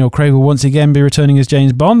November. Daniel Craig will once again be returning as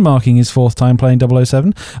James Bond, marking his fourth time playing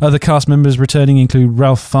 007. Other cast members returning include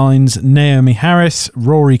Ralph Fiennes, Naomi Harris,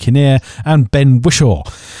 Rory Kinnear, and Ben Whishaw.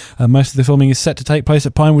 Most of the filming is set to take place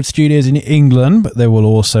at Pinewood Studios in England, but they will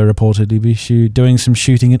also reportedly be doing some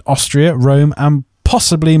shooting in Austria, Rome, and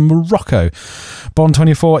possibly Morocco. Bond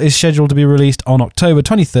 24 is scheduled to be released on October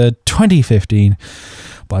 23rd, 2015,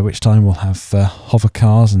 by which time we'll have hover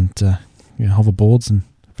cars and hoverboards and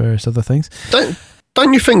various other things.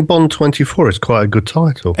 Don't you think Bond 24 is quite a good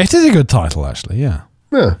title? It is a good title, actually. Yeah.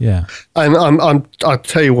 And I'll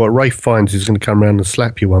tell you what, Rafe Fiennes is going to come around and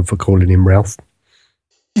slap you one for calling him Ralph.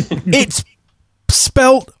 It's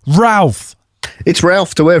spelt Ralph. It's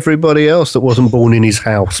Ralph to everybody else that wasn't born in his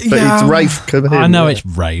house, but it's Rafe. I know it's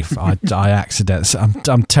Rafe. I accidentally.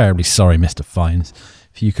 I'm terribly sorry, Mr. Fiennes.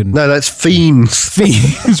 If you can. No, that's Fiennes.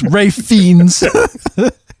 Fiennes. Rafe Fiennes.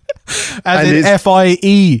 As in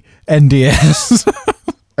FIENDS.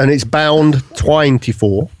 And it's bound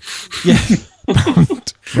 24. Yeah.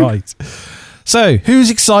 Bond. Right. So, who's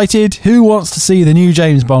excited? Who wants to see the new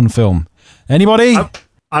James Bond film? Anybody?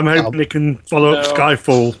 I'm hoping they can follow up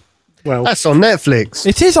Skyfall. Well, that's on Netflix.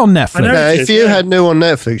 It is on Netflix. If you had new on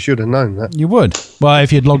Netflix, you'd have known that. You would. Well,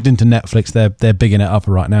 if you'd logged into Netflix, they're bigging it up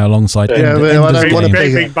right now alongside. I don't want a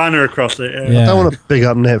big banner across it. I don't want to big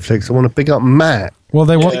up Netflix. I want to big up Matt. Well,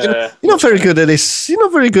 they want. You're not very good at this. You're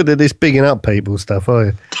not very good at this bigging up people stuff, are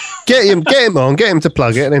you? Get him on, get him to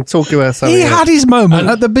plug it, and then talk about something. He had his moment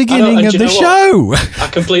at the beginning of the show. I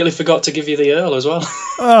completely forgot to give you the Earl as well.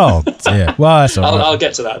 Oh dear. Well, that's all right. I'll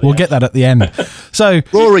get to that. We'll get that at the end. So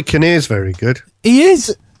Rory Kinnear's very good. He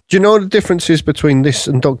is. Do you know what the difference is between this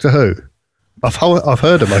and Doctor Who? I've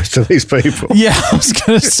heard of most of these people. Yeah, I was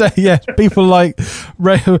going to say, people like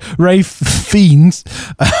Ray Fiennes,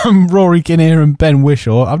 Rory Kinnear and Ben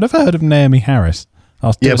Whishaw. I've never heard of Naomi Harris.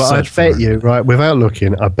 But I bet you, right, without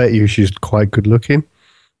looking, I bet you she's quite good looking.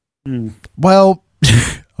 Well,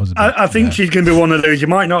 I think she's going to be one of those. You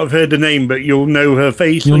might not have heard the name, but you'll know her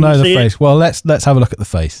face. You'll know the face. Well, let's have a look at the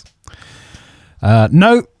face.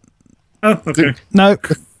 No. Oh, okay. No,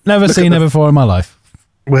 never seen her before in my life.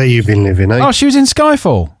 Where you been living, eh? Oh, she was in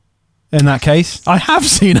Skyfall. In that case, I have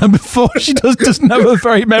seen her before. She doesn't have a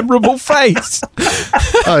very memorable face.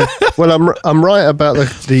 Well, I'm right about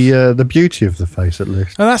the beauty of the face, at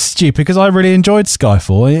least. Oh, that's stupid because I really enjoyed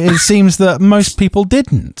Skyfall. It seems that most people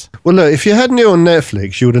didn't. Well, look, if you had new on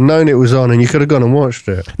Netflix, you would have known it was on, and you could have gone and watched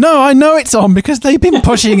it. No, I know it's on because they've been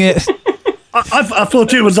pushing it. I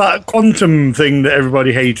thought it was that quantum thing that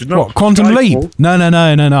everybody hated. What, Quantum Leap? No.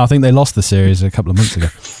 I think they lost the series a couple of months ago.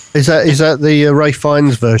 Is that the Ray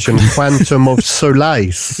Fiennes version, Quantum of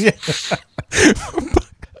Solace? Yeah.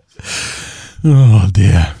 Oh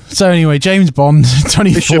dear. So anyway, James Bond,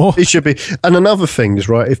 24. It should be. And another thing is,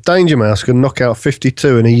 right, if Dangermouse can knock out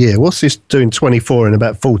 52 in a year, what's this doing 24 in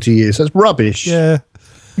about 40 years? That's rubbish. Yeah.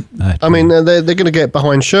 I mean, they're going to get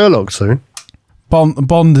behind Sherlock soon.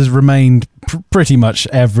 Bond has remained pretty much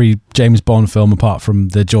every James Bond film apart from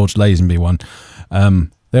the George Lazenby one.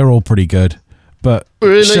 They're all pretty good, but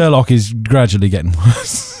really? Sherlock is gradually getting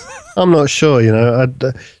worse. I'm not sure,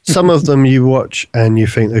 some of them you watch and you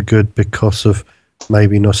think they're good because of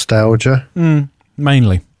maybe nostalgia.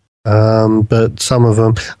 Mainly. But some of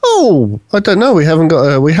them, I don't know. We haven't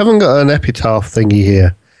got an epitaph thingy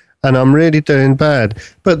here, and I'm really doing bad.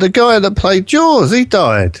 But the guy that played Jaws, he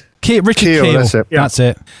died. Richard Keel. That's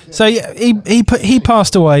it. So he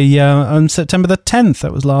passed away on September the 10th.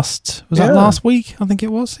 That was that last week? I think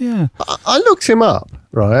it was. Yeah. I looked him up,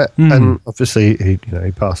 right, and obviously he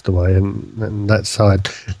passed away, and that side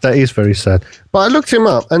that is very sad. But I looked him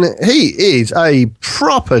up, and he is a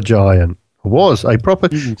proper giant. Was a proper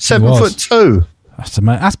 7'2".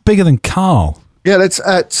 That's bigger than Carl. Yeah, that's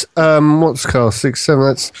at what's Carl 6'7".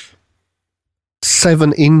 That's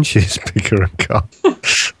 7 inches bigger than Carl.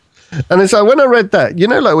 And it's like, when I read that,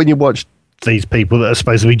 like when you watch these people that are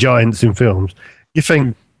supposed to be giants in films, you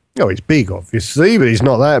think, he's big, obviously, but he's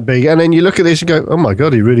not that big. And then you look at this and go, oh my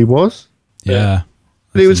God, he really was? Yeah.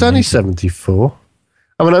 But he was only 74.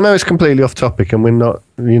 I mean, I know it's completely off topic and we're not,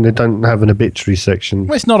 don't have an obituary section.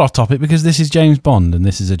 Well, it's not off topic because this is James Bond and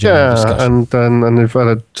this is a general discussion. And if I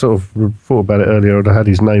had sort of thought about it earlier, I'd have had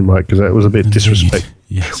his name right because that was a bit disrespectful.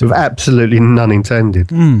 Yes. With absolutely none intended.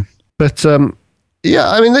 But,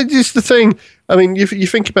 yeah, I mean, that's the thing. I mean, you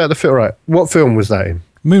think about the film, right? What film was that in?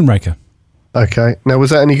 Moonraker. Okay. Now,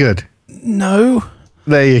 was that any good? No.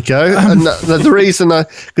 There you go. And the reason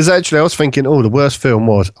because actually I was thinking, the worst film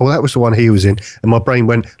was, that was the one he was in. And my brain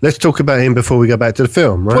went, let's talk about him before we go back to the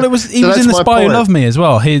film, right? Well, he was in The Spy Who Loved Me as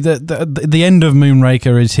well. The end of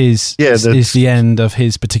Moonraker is the end of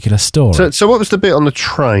his particular story. So what was the bit on the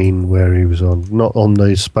train where he was on? Not on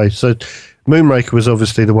the space. So Moonraker was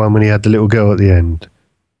obviously the one when he had the little girl at the end.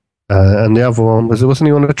 And the other one wasn't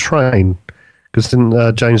he on a train? Because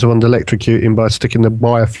didn't James Bond electrocute him by sticking the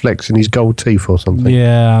wire flex in his gold teeth or something?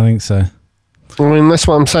 Yeah, I think so. I mean, that's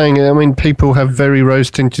what I'm saying. I mean, people have very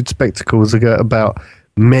rose-tinted spectacles about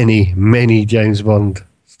many, many James Bond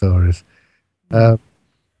stories.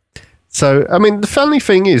 So, I mean, the funny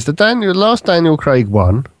thing is, the last Daniel Craig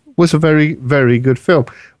one was a very, very good film.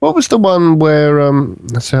 What was the one where, I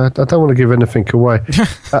don't want to give anything away,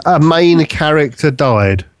 a main character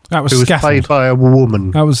died? That was Scaffold. It was played by a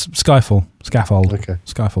woman. That was Skyfall. Scaffold. Okay.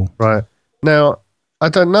 Skyfall. Right. Now, I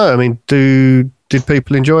don't know. I mean, did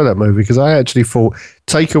people enjoy that movie? Because I actually thought,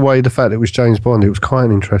 take away the fact it was James Bond, it was quite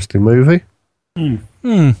an interesting movie. I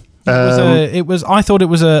thought it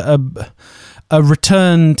was a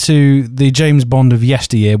return to the James Bond of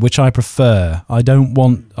yesteryear, which I prefer. I don't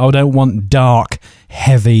want dark,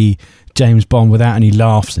 heavy James Bond without any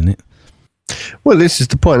laughs in it. Well, this is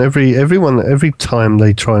the point. Every time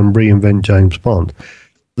they try and reinvent James Bond,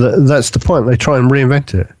 that's the point. They try and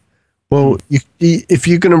reinvent it. Well, if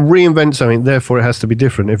you're going to reinvent something, therefore it has to be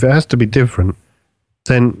different. If it has to be different,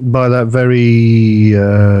 then by that very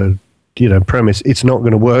premise, it's not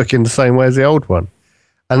going to work in the same way as the old one.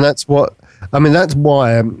 And that's why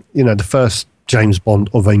the first James Bond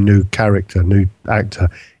of a new character, new actor,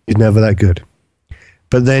 is never that good.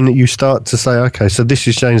 But then you start to say, okay, so this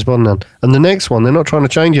is James Bond now. And the next one, they're not trying to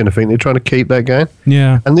change anything. They're trying to keep that going.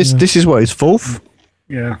 Yeah. And this is what, it's fourth?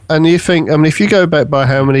 Yeah. And you think, if you go back by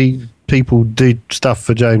how many people did stuff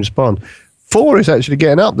for James Bond, 4 is actually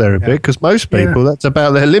getting up there a bit, because most people, that's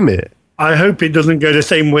about their limit. I hope it doesn't go the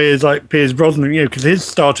same way as like Pierce Brosnan, because his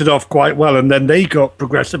started off quite well and then they got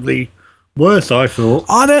progressively worse, I thought.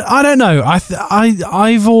 I don't know.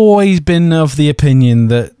 I've always been of the opinion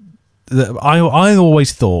that I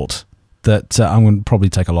always thought that I'm going to probably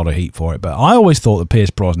take a lot of heat for it, but I always thought that Pierce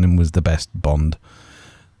Brosnan was the best Bond.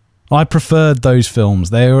 I preferred those films.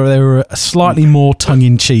 They were slightly more tongue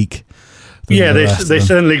in cheek. Yeah, they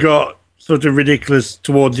certainly got sort of ridiculous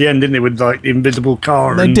towards the end, didn't they? With like the invisible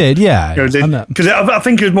car. They did, yeah. Because I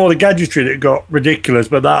think it was more the gadgetry that got ridiculous,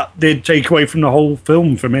 but that did take away from the whole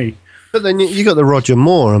film for me. But then you got the Roger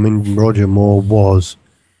Moore. I mean, Roger Moore was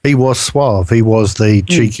suave. He was the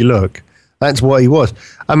cheeky look. That's what he was.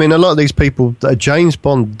 I mean, a lot of these people, James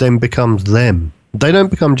Bond then becomes them. They don't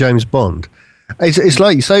become James Bond. It's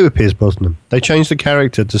like you say with Pierce Brosnan. They changed the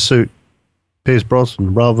character to suit Pierce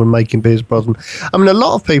Brosnan rather than making Pierce Brosnan. I mean, a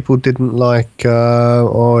lot of people didn't like,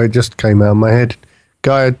 it just came out of my head.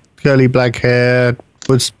 Guy had curly black hair,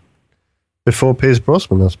 was before Pierce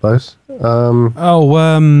Brosnan, I suppose. He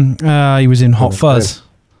was in Hot Fuzz.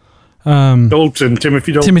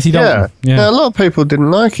 Timothy Dalton. Yeah. Now, a lot of people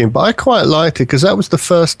didn't like him, but I quite liked it because that was the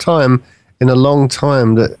first time in a long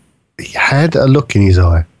time that he had a look in his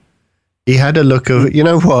eye. He had a look of, you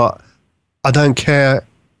know what, I don't care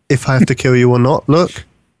if I have to kill you or not. Look,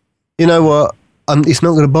 you know what, it's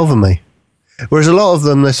not going to bother me. Whereas a lot of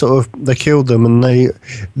them, they killed them, and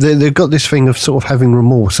they've got this thing of sort of having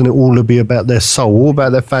remorse, and it all will be about their soul, all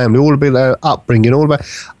about their family, all about their upbringing, all about.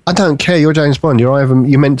 I don't care. You're James Bond.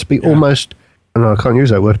 You're meant to be almost. No, I can't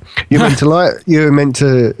use that word. You're meant to You're meant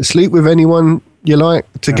to sleep with anyone you like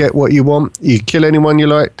to get what you want. You kill anyone you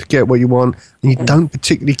like to get what you want, and you don't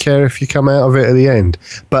particularly care if you come out of it at the end.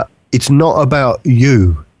 But it's not about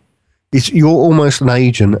you. You're almost an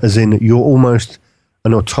agent, as in you're almost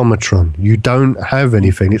an automatron. You don't have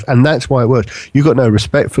anything, and that's why it works. You got no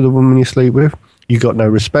respect for the woman you sleep with. You got no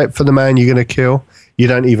respect for the man you're going to kill. You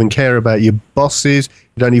don't even care about your bosses.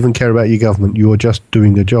 You don't even care about your government. You're just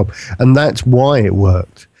doing the job, and that's why it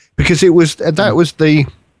worked. Because that was the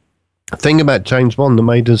thing about James Bond that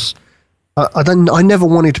made us. I never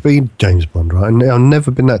wanted to be James Bond, right? I've never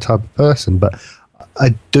been that type of person, but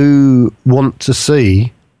I do want to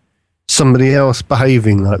see somebody else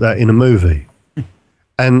behaving like that in a movie.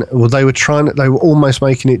 And they were almost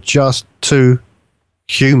making it just too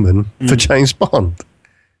human for James Bond.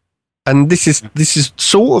 And this is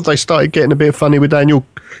sort of, they started getting a bit funny with Daniel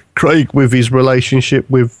Craig with his relationship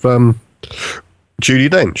with Judi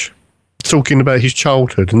Dench, talking about his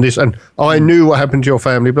childhood and this, and I knew what happened to your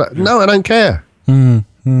family, but no, I don't care. I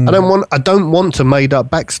don't want a made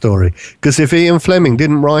up backstory, because if Ian Fleming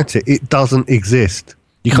didn't write it, it doesn't exist.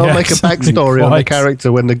 You can't make a backstory on the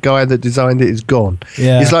character when the guy that designed it is gone.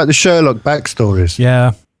 Yeah. It's like the Sherlock backstories.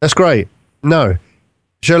 Yeah. That's great. No.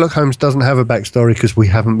 Sherlock Holmes doesn't have a backstory because we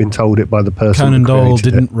haven't been told it by the person Conan Doyle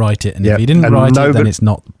didn't write it, and if he didn't write it, then it's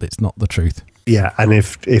not the truth. Yeah, and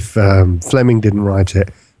if Fleming didn't write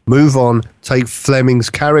it, move on, take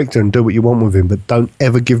Fleming's character and do what you want with him, but don't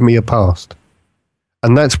ever give me a past.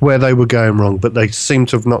 And that's where they were going wrong, but they seem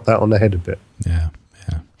to have knocked that on the head a bit. Yeah.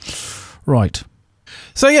 Right.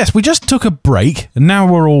 So yes, we just took a break, and now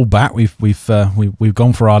we're all back. We've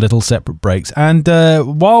gone for our little separate breaks, and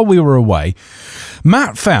while we were away,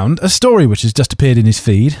 Matt found a story which has just appeared in his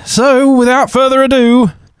feed. So without further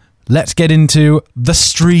ado, let's get into the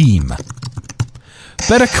stream.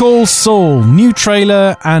 Better Call Saul, new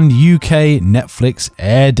trailer and UK Netflix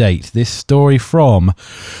air date. This story from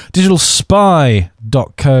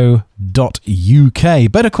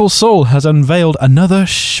digitalspy.co.uk. Better Call Saul has unveiled another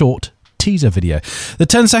short teaser video. The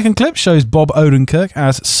 10-second clip shows Bob Odenkirk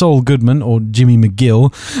as Saul Goodman, or Jimmy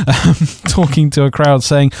McGill, talking to a crowd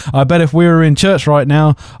saying, "I bet if we were in church right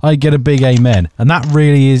now, I'd get a big amen." And that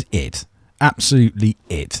really is it. Absolutely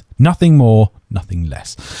it. Nothing more, nothing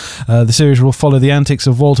less. The series will follow the antics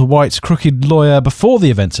of Walter White's crooked lawyer before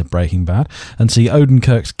the events of Breaking Bad and see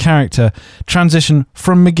Odenkirk's character transition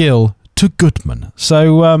from McGill to Goodman.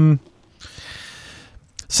 So,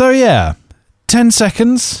 So yeah, 10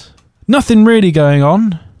 seconds, nothing really going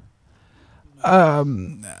on. I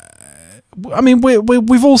mean,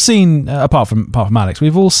 we've all seen, apart from Alex,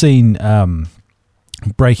 we've all seen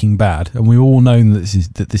Breaking Bad, and we've all known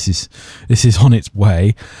that this is on its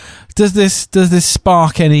way. Does this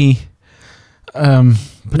spark any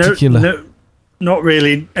particular? No, not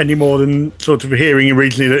really any more than sort of hearing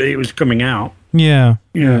originally that it was coming out. Yeah.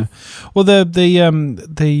 Well, the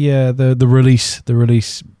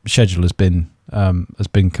release schedule has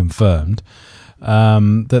been confirmed.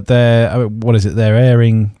 That they're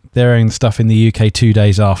airing stuff in the UK 2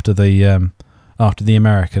 days after the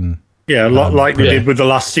American. Yeah, a lot like they did with the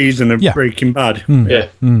last season of Breaking Bad.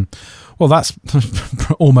 Well, that's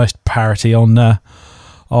almost parity on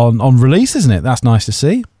release, isn't it? That's nice to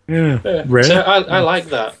see. Yeah. So I like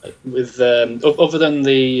that. With other than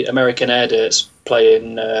the American air dates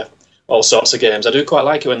playing all sorts of games, I do quite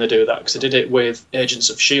like it when they do that, because they did it with Agents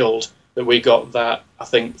of S.H.I.E.L.D. that we got that, I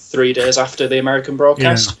think, 3 days after the American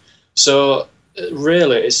broadcast. Yeah. So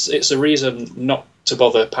really, it's a reason not to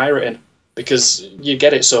bother pirating, because you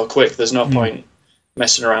get it so quick. There's no point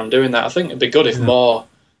messing around doing that. I think it'd be good if more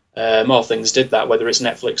things did that, whether it's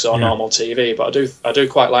Netflix or normal TV. But I do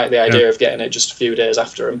quite like the idea of getting it just a few days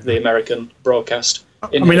after the American broadcast.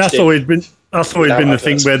 I mean, that's always been the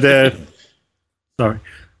thing where they're sorry.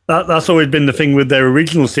 That's always been the thing with their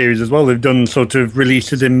original series as well. They've done sort of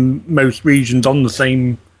releases in most regions on the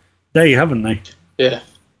same day, haven't they? Yeah.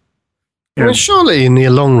 Well, surely in the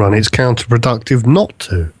long run, it's counterproductive not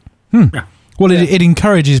to. Yeah. Well, it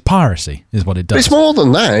encourages piracy, is what it does. It's more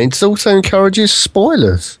than that. It also encourages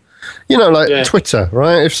spoilers. You know, like Twitter,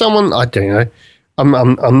 right? If someone, I don't know,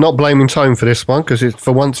 I'm not blaming Tone for this one, because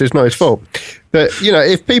for once it's not his fault. But, you know,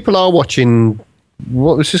 if people are watching,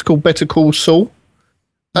 what was this called, Better Call Saul,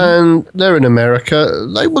 and they're in America,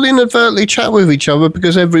 they will inadvertently chat with each other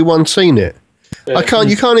because everyone's seen it. Yeah.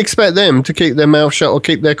 You can't expect them to keep their mouth shut or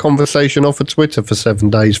keep their conversation off of Twitter for 7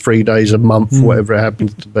 days, 3 days, a month, whatever it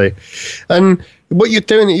happens to be. And what you're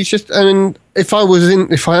doing is just, I mean, if I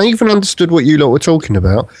even understood what you lot were talking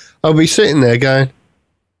about, I'd be sitting there going,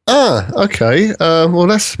 okay, well,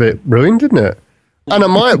 that's a bit ruined, isn't it? And I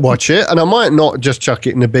might watch it, and I might not just chuck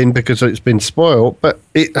it in the bin because it's been spoiled, but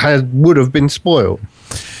it would have been spoiled.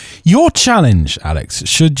 Your challenge, Alex,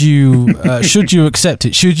 should you accept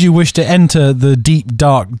it? Should you wish to enter the deep,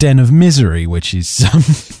 dark den of misery, which is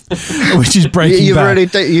Breaking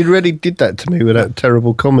Bad? You already did that to me with that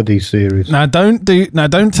terrible comedy series. Now don't take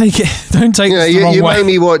it. Don't take it the wrong way. You made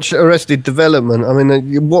me watch Arrested Development. I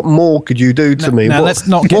mean, what more could you do to me? Now let's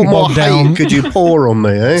not get bogged down. What more hate could you pour on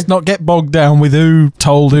me? Let's not get bogged down with who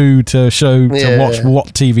told who to watch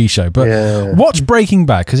what TV show. But watch Breaking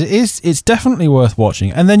Bad, because it's definitely worth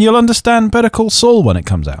watching, and then you'll understand Better Call Saul when it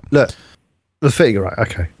comes out. Look, the thing, right?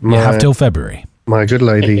 Okay, you have till February. My good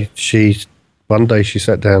lady, one day she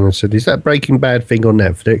sat down and said, "Is that Breaking Bad thing on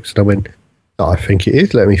Netflix?" And I went, "I think it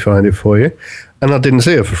is. Let me find it for you." And I didn't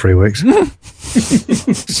see her for 3 weeks.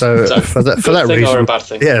 So for that reason, or a bad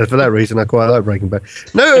thing? Yeah, for that reason, I quite like Breaking Bad.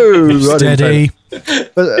 No, steady.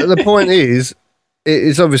 But the point is,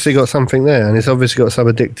 it's obviously got something there, and it's obviously got some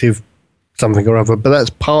addictive something or other. But that's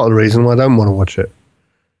part of the reason why I don't want to watch it.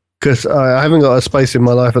 Because I haven't got a space in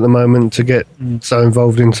my life at the moment to get so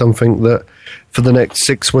involved in something that for the next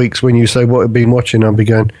 6 weeks, when you say what I've been watching, I'll be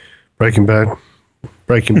going, Breaking Bad.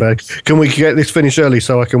 Can we get this finished early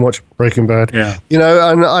so I can watch Breaking Bad? Yeah. You know,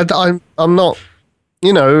 and I'm not,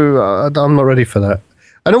 you know, I'm not ready for that.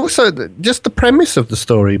 And also, just the premise of the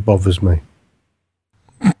story bothers me.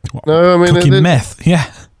 No, I mean, cooking meth,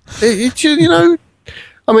 yeah. You know,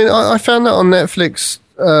 I mean, I found that on Netflix,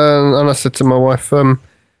 and I said to my wife,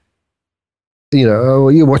 you know,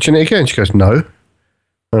 are you watching it again? She goes, no.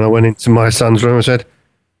 And I went into my son's room and said,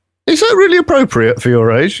 is that really appropriate for your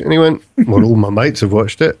age? And he went, well, all my mates have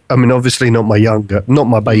watched it. I mean, obviously not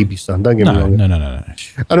my baby son, don't get me wrong. No. And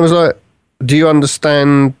I was like, do you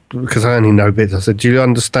understand, because I only know bits, I said, do you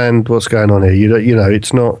understand what's going on here? You know,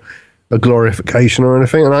 it's not a glorification or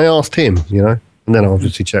anything. And I asked him, you know, and then I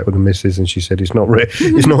obviously checked with the missus and she said, it's not,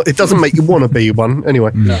 it doesn't make you want to be one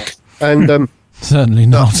anyway. No. And, certainly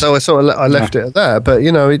not. So I left it at that. But,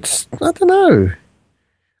 you know, it's, I don't know.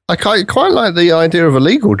 I quite like the idea of a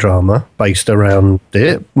legal drama based around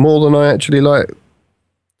it more than I actually like.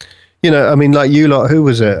 You know, I mean, like you lot, who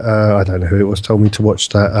was it? I don't know who it was told me to watch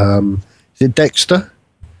that. Is it Dexter?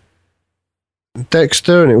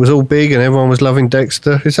 Dexter, and it was all big and everyone was loving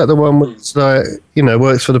Dexter. Is that the one that's like, you know,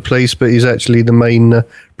 works for the police, but he's actually the main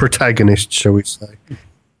protagonist, shall we say?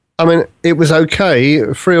 I mean, it was okay.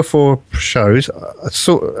 3 or 4 shows. I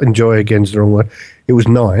sort of enjoy again's the wrong word. It was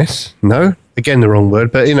nice. No, again, the wrong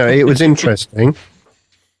word, but, it was interesting.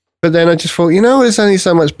 But then I just thought, there's only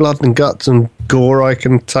so much blood and guts and gore I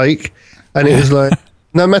can take. And it was like,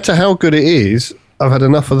 no matter how good it is, I've had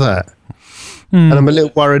enough of that. And I'm a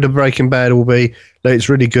little worried that Breaking Bad will be, like, it's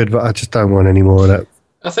really good, but I just don't want any more of that.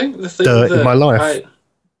 I think the thing in my life.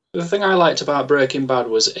 The thing I liked about Breaking Bad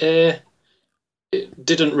was, it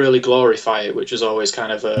didn't really glorify it, which is always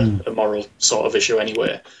kind of a moral sort of issue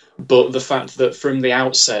anyway. But the fact that from the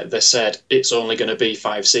outset they said it's only going to be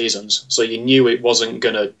 5 seasons, so you knew it wasn't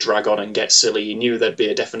going to drag on and get silly. You knew there'd be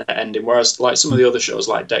a definite ending. Whereas, like some of the other shows,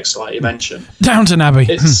 like Dexter, like you mentioned, Downton Abbey.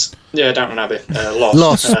 Downton Abbey,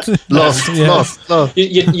 Lost. Lost.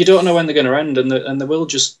 You don't know when they're going to end, and they will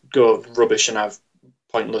just go rubbish and have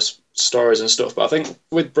pointless stories and stuff. But I think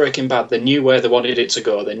with Breaking Bad, they knew where they wanted it to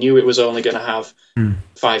go. They knew it was only going to have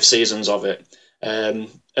 5 seasons of it,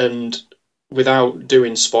 and without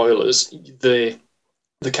doing spoilers, the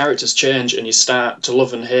characters change, and you start to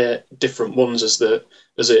love and hate different ones as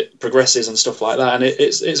it progresses and stuff like that. And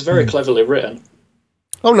it's very cleverly written.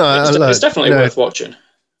 Oh no, it's definitely worth watching.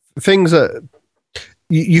 Things that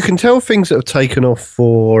you can tell, things that have taken off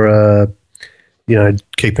for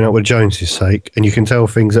Keeping Up with Jonesy's sake, and you can tell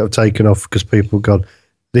things that have taken off because people have gone,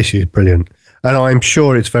 this is brilliant, and I'm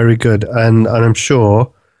sure it's very good, and I'm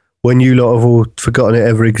sure when you lot have all forgotten it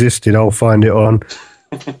ever existed, I'll find it on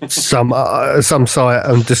some site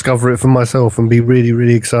and discover it for myself and be really,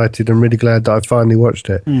 really excited and really glad that I finally watched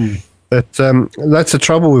it. But that's the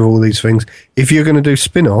trouble with all these things. If you're going to do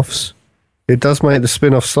spin-offs, it does make the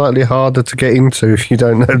spin-off slightly harder to get into if you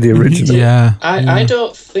don't know the original. I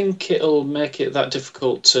don't think it'll make it that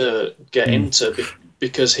difficult to get into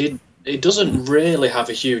because he doesn't really have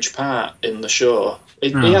a huge part in the show.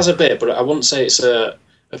 He has a bit, but I wouldn't say it's a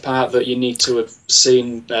part that you need to have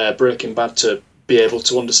seen Breaking Bad to be able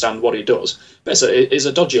to understand what he does. Basically, he's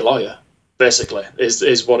a dodgy lawyer, basically,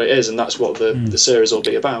 is what it is, and that's what the series will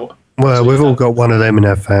be about. Well, so we've all got one of them in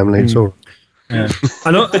our family. It's all. Yeah.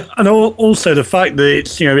 and also the fact that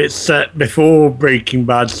it's set before Breaking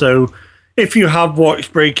Bad, so if you have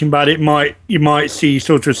watched Breaking Bad, you might see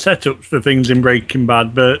sort of setups for things in Breaking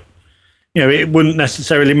Bad, but it wouldn't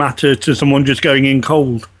necessarily matter to someone just going in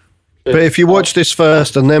cold. But if you watch this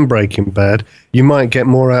first and then Breaking Bad, you might get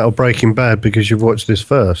more out of Breaking Bad because you've watched this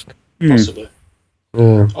first. Possibly.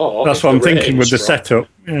 Yeah. That's what I'm thinking with the setup.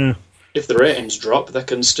 Yeah. If the ratings drop, they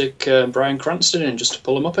can stick Bryan Cranston in just to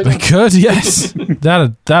pull him up again. They could, yes.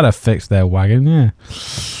 that'd fix their wagon, yeah.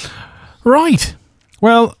 Right.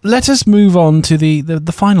 Well, let us move on to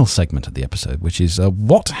the final segment of the episode, which is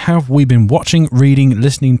what have we been watching, reading,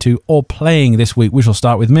 listening to, or playing this week? We shall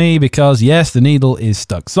start with me because, yes, the needle is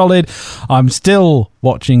stuck solid. I'm still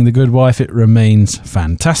watching The Good Wife. It remains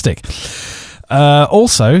fantastic.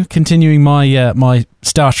 Also, continuing my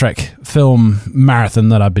Star Trek film marathon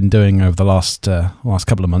that I've been doing over the last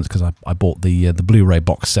couple of months because I bought the Blu-ray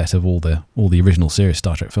box set of all the original series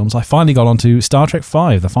Star Trek films. I finally got onto Star Trek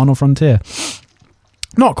V: The Final Frontier.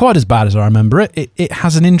 Not quite as bad as I remember it. It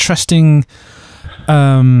has an interesting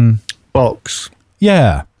box.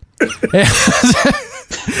 Yeah.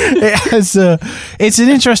 It's an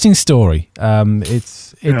interesting story.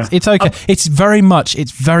 It's okay. It's very much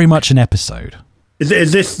an episode.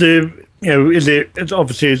 Is this it's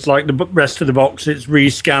obviously it's like the rest of the box, it's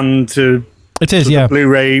rescanned to it is, yeah.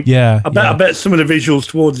 Blu-ray. Yeah. I bet some of the visuals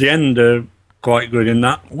towards the end are quite good in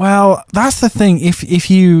that. Well, that's the thing.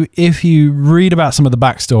 If you read about some of the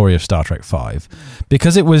backstory of Star Trek V,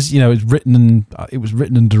 because it was written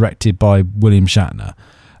and directed by William Shatner,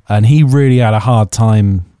 and he really had a hard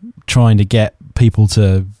time trying to get people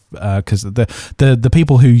to because the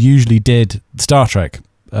people who usually did Star Trek,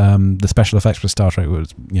 the special effects for Star Trek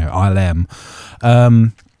was ILM,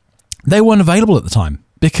 they weren't available at the time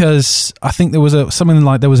because I think there was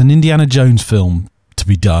there was an Indiana Jones film to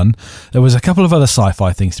be done. There was a couple of other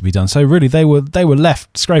sci-fi things to be done. So really, they were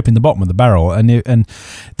left scraping the bottom of the barrel. And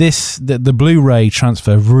the Blu-ray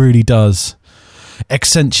transfer really does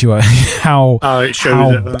accentuate how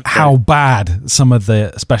bad some of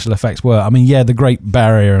the special effects were. I mean, yeah, the Great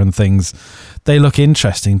Barrier and things, they look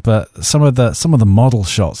interesting, but some of the model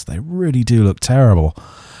shots, they really do look terrible.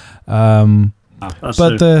 That's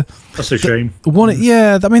a shame. I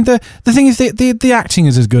mean, the thing is, the acting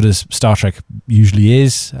is as good as Star Trek usually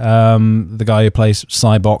is. The guy who plays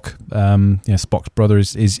Sybok, Spock's brother,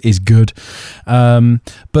 is good.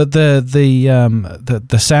 But the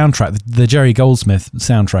soundtrack, the Jerry Goldsmith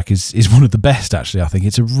soundtrack, is one of the best. Actually, I think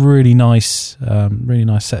it's a really nice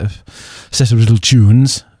set of little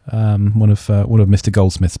tunes. one of Mr.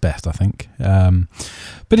 Goldsmith's best, I think.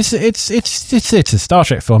 But it's a Star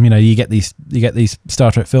Trek film. You get these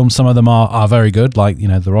Star Trek films. Some of them are very good, like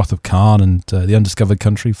The Wrath of Khan and The Undiscovered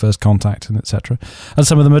Country, First Contact, and etc. And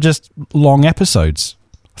some of them are just long episodes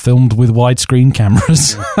filmed with widescreen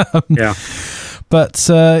cameras. Yeah. But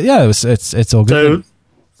it's all good.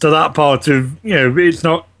 So that part of it's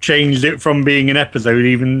not changed it from being an episode,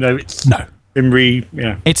 even though it's been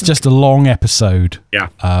It's just a long episode. Yeah.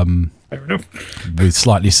 Fair enough. With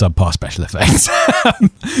slightly subpar special effects.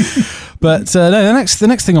 But the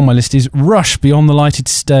next thing on my list is Rush Beyond the Lighted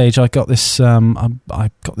Stage. I got this. I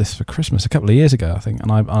got this for Christmas a couple of years ago, I think,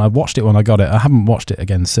 and I watched it when I got it. I haven't watched it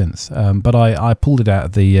again since. But I pulled it out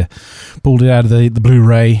of the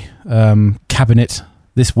Blu-ray cabinet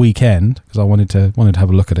this weekend because I wanted to have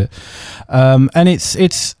a look at it. And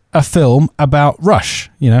it's a film about Rush.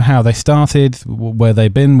 How they started, where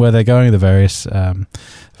they've been, where they're going, the various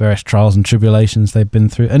trials and tribulations they've been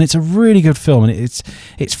through, and it's a really good film. And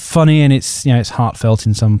it's funny, and it's heartfelt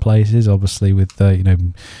in some places. Obviously, with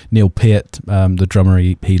Neil Peart, the drummer,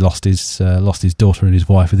 he lost his daughter and his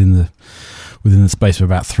wife within the space of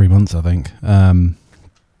about 3 months, I think.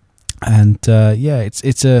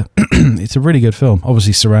 It's a it's a really good film.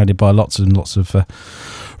 Obviously, surrounded by lots and lots of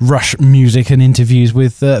Rush music and interviews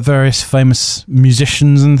with various famous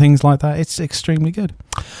musicians and things like that. It's extremely good.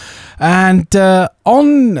 And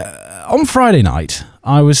on Friday night,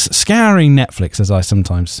 I was scouring Netflix, as I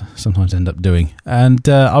sometimes end up doing, and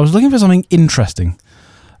I was looking for something interesting.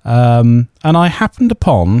 And I happened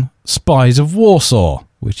upon Spies of Warsaw,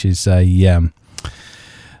 which is a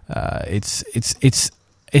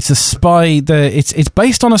it's a spy. It's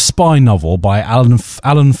based on a spy novel by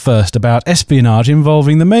Alan First about espionage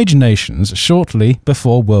involving the major nations shortly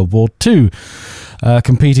before World War II,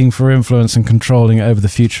 competing for influence and controlling over the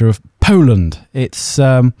future of Poland. It's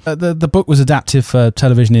the book was adapted for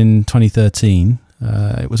television in 2013.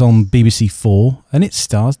 It was on BBC4, and it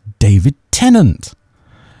stars David Tennant,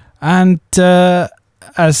 and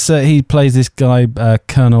as he plays this guy,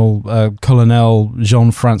 Colonel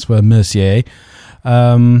Jean-Francois Mercier.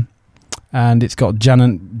 And it's got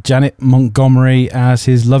Janet Montgomery as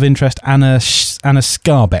his love interest, Anna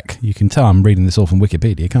Scarbeck. You can tell I'm reading this all from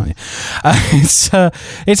Wikipedia, can't you?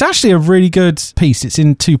 It's actually a really good piece. It's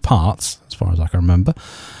in 2 parts, as far as I can remember,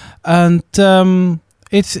 and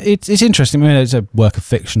it's interesting. I mean, it's a work of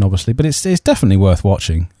fiction, obviously, but it's definitely worth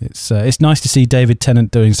watching. It's nice to see David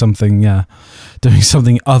Tennant doing something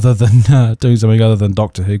other than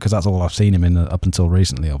Doctor Who, because that's all I've seen him in up until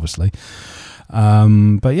recently, obviously.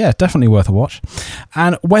 But yeah, definitely worth a watch.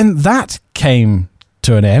 And when that came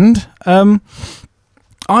to an end,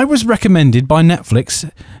 I was recommended by Netflix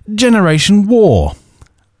Generation War,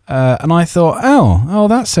 and I thought, oh,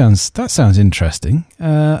 that sounds interesting.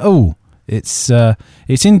 It's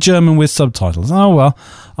in German with subtitles. Oh well,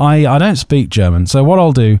 I don't speak German, so what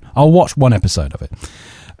I'll do, I'll watch 1 episode of it,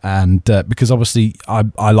 and because obviously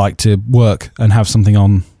I like to work and have something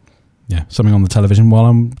on the television while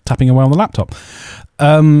I'm tapping away on the laptop.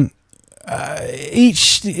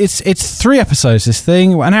 It's 3 episodes, this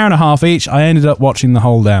thing, an hour and a half each. I ended up watching the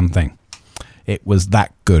whole damn thing. It was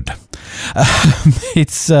that good.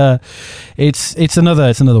 It's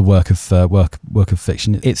another work of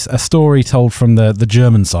fiction. It's a story told from the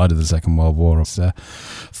German side of the Second World War. It's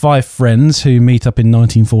 5 friends who meet up in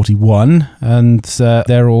 1941, and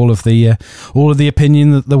they're all of the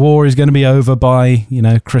opinion that the war is going to be over by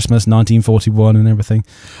Christmas 1941 and everything,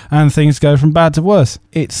 and things go from bad to worse.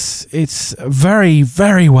 It's very,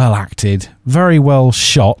 very well acted, very well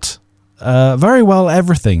shot. Very well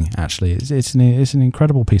everything, actually. It's an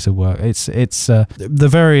incredible piece of work. It's the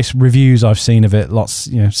various reviews I've seen of it. Lots,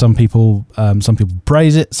 some people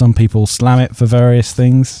praise it, some people slam it for various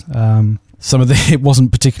things. It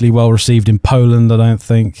wasn't particularly well received in Poland, I don't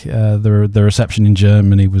think. The reception in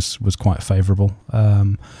Germany was quite favourable.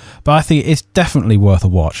 But I think it's definitely worth a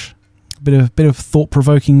watch. A bit of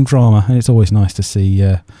thought-provoking drama, and it's always nice to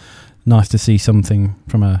see something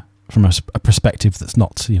from a perspective that's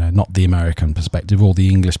not not the American perspective or the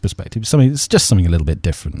English perspective. It's just something a little bit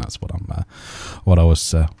different. That's what I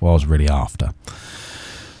was really after.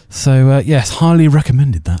 So yes, highly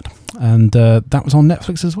recommended that, and that was on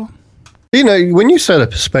Netflix as well. When you said a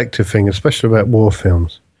perspective thing, especially about war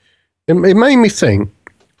films, it made me think,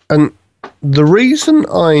 and the reason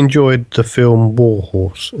I enjoyed the film War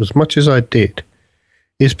Horse as much as I did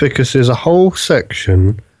is because there's a whole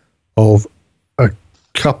section of a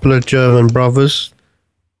couple of German brothers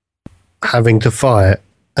having to fight,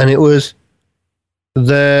 and it was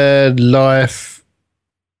their life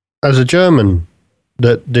as a German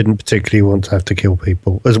that didn't particularly want to have to kill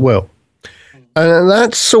people as well. And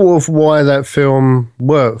that's sort of why that film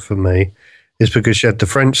worked for me, is because you had the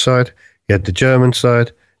French side, you had the German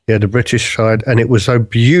side, you had the British side, and it was so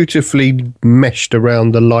beautifully meshed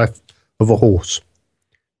around the life of a horse.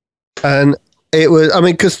 And it was, I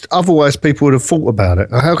mean, because otherwise people would have thought about it.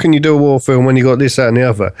 How can you do a war film when you got this, that, and the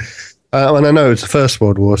other? And I know it's the First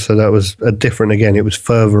World War, so that was different again. It was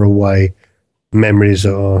further away. Memories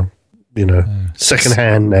are,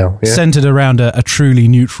 secondhand now. Yeah? Centered around a truly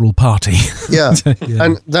neutral party. Yeah.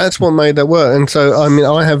 And that's what made that work. And so, I mean,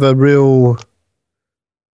 I have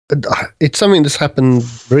it's something that's happened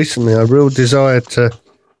recently, a real desire to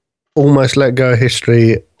almost let go of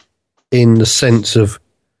history in the sense of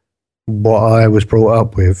what I was brought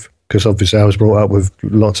up with, because obviously I was brought up with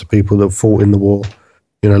lots of people that fought in the war,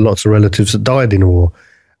 lots of relatives that died in the war.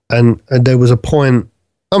 And there was a point,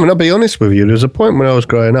 I mean, I'll be honest with you, there was a point when I was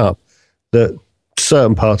growing up that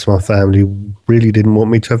certain parts of my family really didn't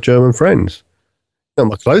want me to have German friends. Not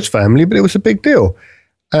my close family, but it was a big deal.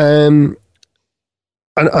 And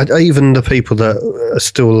even the people that are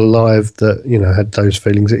still alive that, had those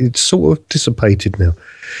feelings, it's sort of dissipated now.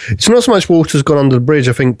 It's not so much water's gone under the bridge.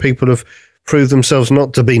 I think people have proved themselves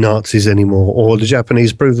not to be Nazis anymore, or the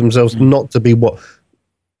Japanese proved themselves not to be what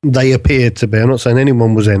they appeared to be. I'm not saying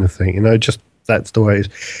anyone was anything, just that's the way it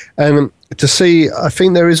is. And to see, I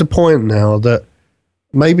think there is a point now that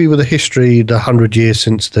maybe with the history, the 100 years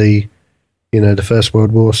since the First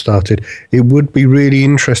World War started, it would be really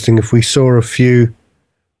interesting if we saw a few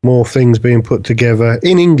more things being put together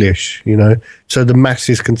in English, so the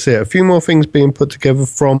masses can see it. A few more things being put together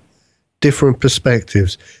from different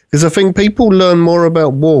perspectives. Because I think people learn more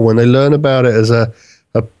about war when they learn about it as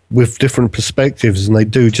with different perspectives than they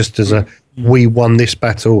do just as we won this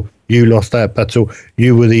battle, you lost that battle,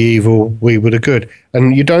 you were the evil, we were the good.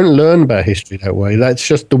 And you don't learn about history that way. That's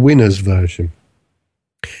just the winner's version.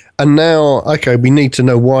 And now, okay, we need to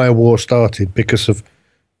know why a war started because of,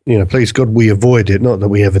 please God, we avoid it. Not that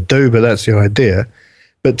we ever do, but that's the idea.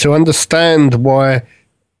 But to understand why,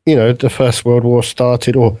 the First World War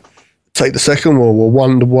started, or take the Second World War,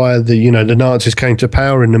 wonder why the Nazis came to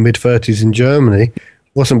power in the mid-30s in Germany,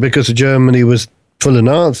 wasn't because Germany was full of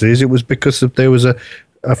Nazis. It was because there was a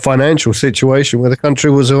financial situation where the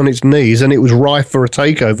country was on its knees and it was rife for a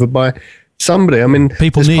takeover by somebody. I mean,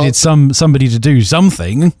 people needed somebody to do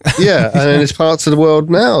something. Yeah, and then there's parts of the world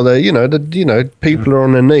now that people are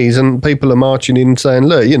on their knees and people are marching in saying,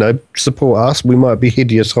 look, support us. We might be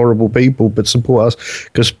hideous, horrible people, but support us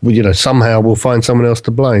because somehow we'll find someone else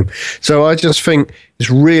to blame. So I just think it's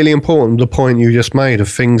really important, the point you just made, of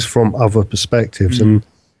things from other perspectives.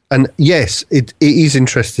 And yes, it is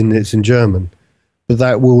interesting that it's in German, but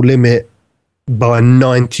that will limit by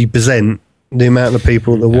 90% the amount of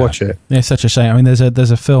people that watch it. Yeah, it's such a shame. I mean,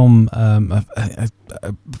 there's a film, a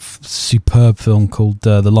superb film called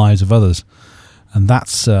The Lives of Others, and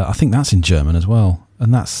that's I think that's in German as well,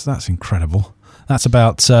 and that's incredible. That's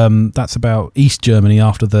about East Germany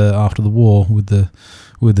after the war with the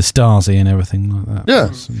Stasi and everything like that.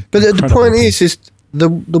 Yeah, but the point is the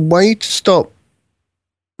way to stop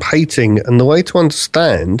hating and the way to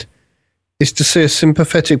understand is to see a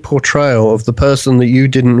sympathetic portrayal of the person that you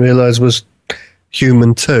didn't realise was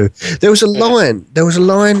human too. There was a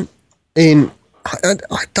line in,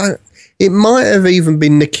 I don't, it might have even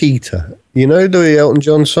been Nikita, the Elton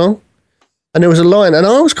John song. And there was a line, and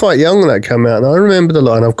I was quite young when that came out, and I remember the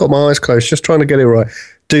line, I've got my eyes closed, just trying to get it right.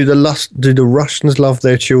 Do the Russians love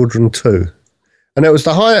their children too? And it was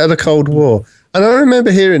the height of the Cold War. And I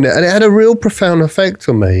remember hearing it, and it had a real profound effect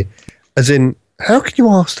on me, as in, how can you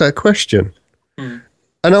ask that question? And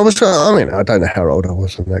I don't know how old I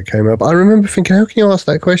was when that came out, but I remember thinking, how can you ask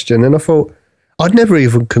that question? And I thought, I'd never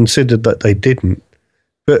even considered that they didn't.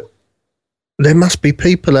 But there must be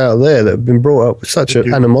people out there that have been brought up with such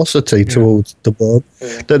an animosity towards the world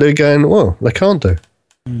that they're going, well, they can't do.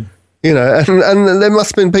 And there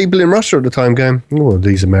must have been people in Russia at the time going, well,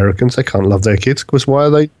 these Americans, they can't love their kids because why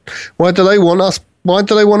do they want us? Why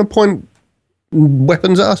do they want to point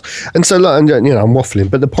weapons at us? And so, I'm waffling,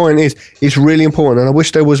 but the point is, it's really important, and I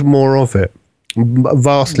wish there was more of it,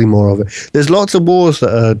 vastly more of it. There's lots of wars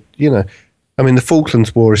that are, the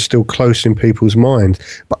Falklands War is still close in people's minds,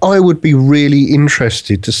 but I would be really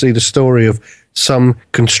interested to see the story of some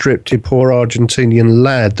conscripted poor Argentinian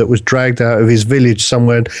lad that was dragged out of his village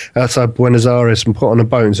somewhere outside Buenos Aires and put on a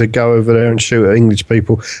boat and said, go over there and shoot at English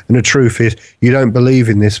people. And the truth is, you don't believe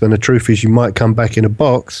in this, when the truth is you might come back in a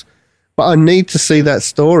box. But I need to see that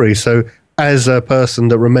story. So as a person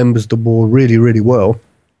that remembers the war really, really well,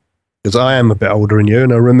 because I am a bit older than you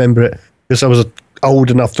and I remember it because I was old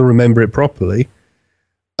enough to remember it properly,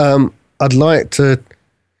 I'd like to.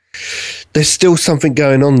 There's still something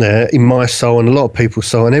going on there in my soul and a lot of people's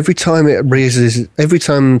soul, and every time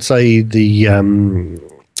say the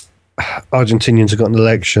Argentinians have got an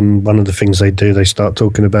election, one of the things they do, they start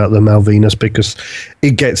talking about the Malvinas because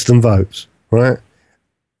it gets them votes, right?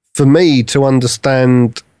 For me to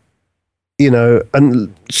understand,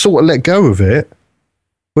 and sort of let go of it,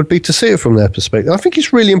 would be to see it from their perspective. I think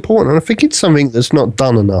it's really important, and I think it's something that's not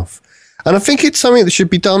done enough. And I think it's something that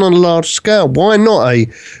should be done on a large scale. Why not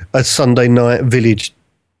a Sunday night village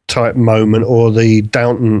type moment or the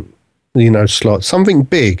Downton, slot? Something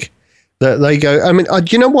big that they go. I mean,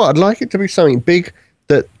 you know what? I'd like it to be something big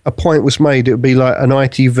that a point was made. It would be like an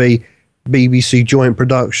ITV BBC joint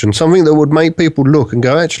production, something that would make people look and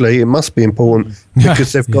go, actually, it must be important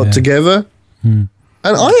because they've got together.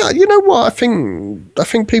 And you know what? I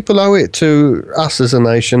think people owe it to us as a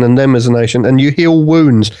nation and them as a nation. And you heal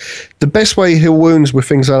wounds. The best way you heal wounds with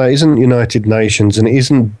things like that isn't United Nations, and it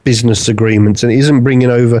isn't business agreements, and it isn't bringing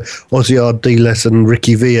over Ozzy Ardiles and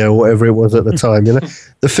Ricky Villa or whatever it was at the time.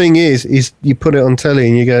 The thing is you put it on telly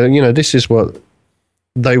and you go, this is what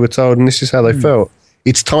they were told and this is how they felt.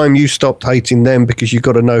 It's time you stopped hating them because you've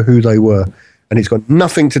got to know who they were. And it's got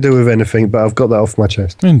nothing to do with anything, but I've got that off my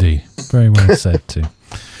chest. Indeed. Very well said, too.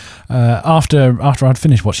 After I'd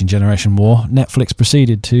finished watching Generation War, Netflix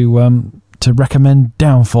proceeded to recommend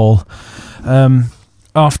Downfall.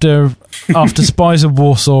 After Spies of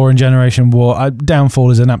Warsaw and Generation War,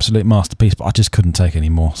 Downfall is an absolute masterpiece, but I just couldn't take any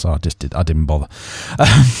more, so I didn't bother.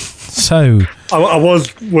 So I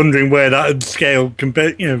was wondering where that would scale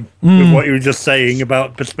compared, with what you were just saying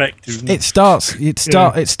about perspective. It starts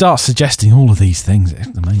suggesting all of these things.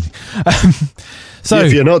 It's amazing. So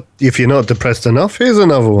if you're not depressed enough, here's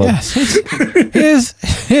another one. Yes,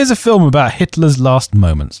 here's a film about Hitler's last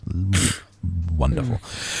moments. Wonderful.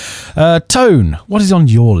 Tone, what is on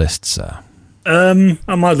your list, sir? I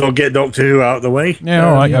might as well get Doctor Who out of the way. Yeah,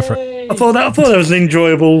 all right, go for it. I thought that was an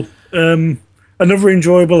enjoyable, another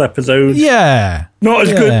enjoyable episode. Yeah, not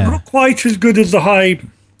as good, not quite as good as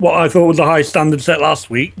what I thought was the high standard set last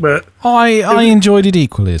week, but I enjoyed it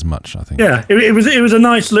equally as much. I think. Yeah, it was a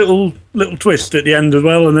nice little twist at the end as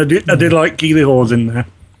well, and I did like Keely Hawes in there.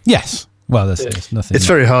 Yes. Well, there's nothing. It's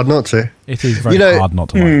very hard not to. It is very hard not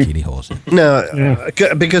to like Keely Hawes. No,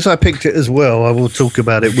 because I picked it as well, I will talk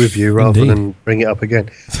about it with you rather than bring it up again.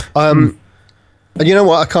 And you know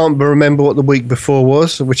what? I can't remember what the week before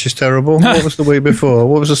was, which is terrible. What was the week before?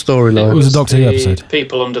 What was the storyline? It was a Doctor Who episode.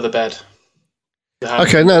 People under the bed.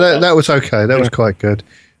 Okay, no, that was okay. That was quite good.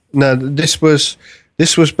 No, this was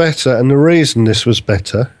better, and the reason this was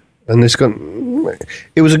better, and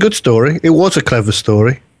it was a good story. It was a clever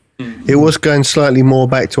story. It was going slightly more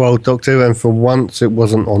back to old Doctor Who, and for once it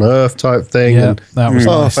wasn't on Earth type thing. Yeah, and that was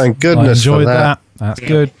nice. Thank goodness I enjoyed for that. That's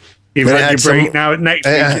good. You've had your break now. Next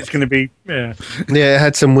week it's going to be Yeah, it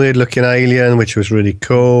had some weird looking alien, which was really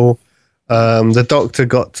cool. The Doctor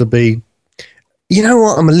got to be. You know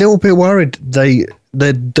what? I'm a little bit worried.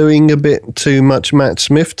 They're doing a bit too much Matt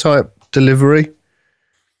Smith type delivery.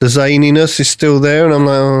 The zaniness is still there, and I'm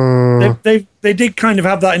like, oh. They did kind of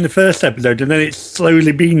have that in the first episode, and then it's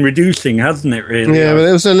slowly been reducing, hasn't it? Really? Yeah, but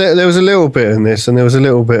there was a little bit in this, and there was a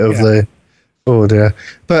little bit of the oh dear.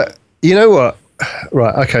 But you know what?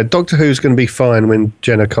 Right, okay. Doctor Who's going to be fine when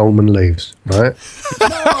Jenna Coleman leaves, right?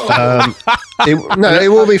 It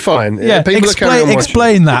will be fine. Yeah,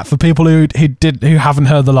 explain that for people who haven't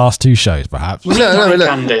heard the last two shows, perhaps.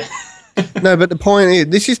 No, but the point is,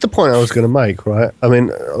 this is the point I was going to make, right? I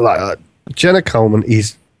mean, Jenna Coleman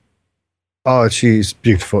is, she's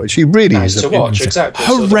beautiful. She really is. To watch, exactly.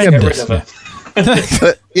 Horrendous.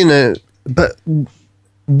 But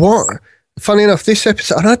what? Funny enough, this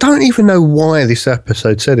episode, and I don't even know why this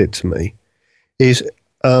episode said it to me, is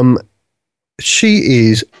she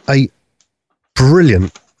is a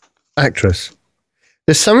brilliant actress.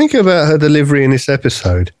 There's something about her delivery in this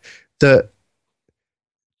episode that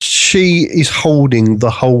she is holding the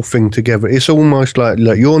whole thing together. It's almost like,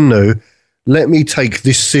 look, you're new. Let me take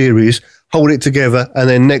this series, hold it together, and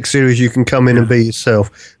then next series you can come in and be yourself.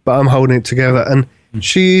 But I'm holding it together, and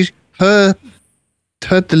her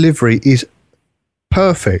delivery is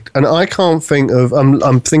perfect. And I can't think of.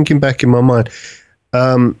 I'm thinking back in my mind.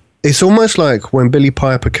 It's almost like when Billie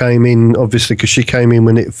Piper came in, obviously, because she came in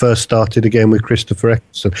when it first started again with Christopher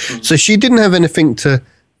Eccleston. So she didn't have anything to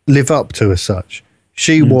live up to as such.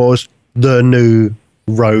 She was the new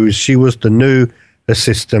Rose. She was the new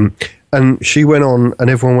assistant. And she went on, and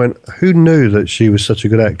everyone went, who knew that she was such a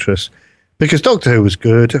good actress? Because Doctor Who was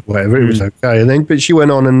good, whatever, it was okay. But she went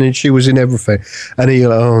on, and then she was in everything. And you're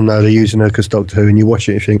like, oh no, they're using her because Doctor Who. And you watch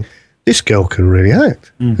it and you think, this girl can really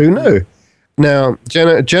act. Who knew? Now,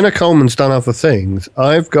 Jenna Coleman's done other things.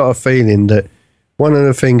 I've got a feeling that one of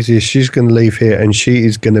the things is she's going to leave here and she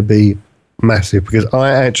is going to be massive, because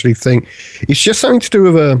I actually think it's just something to do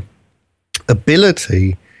with her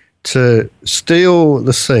ability to steal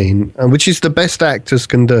the scene, and which is the best actors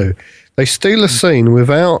can do. They steal a scene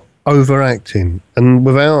without overacting and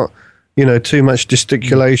without, too much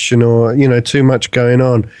gesticulation or, too much going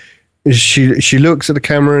on. She looks at the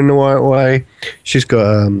camera in the right way. She's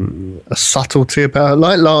got a subtlety about her.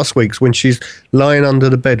 Like last week's when she's lying under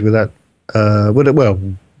the bed with that,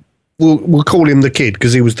 we'll call him the kid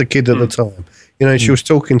because he was the kid at the time. She was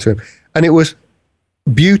talking to him. And it was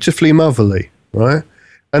beautifully motherly, right?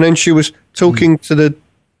 And then she was talking to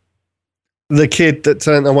the kid that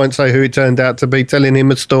I won't say who it turned out to be, telling him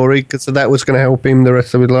a story because that was going to help him the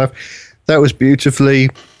rest of his life. That was beautifully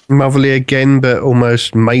motherly again, but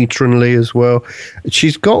almost matronly as well.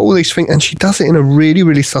 She's got all these things, and she does it in a really,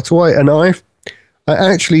 really subtle way. And I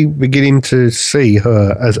actually beginning to see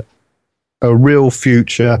her as a real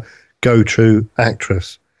future go-to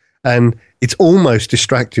actress. And it's almost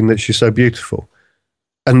distracting that she's so beautiful.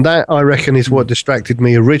 And that, I reckon, is what distracted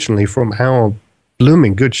me originally from how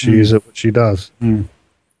blooming good she is at what she does.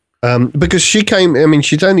 Because she'd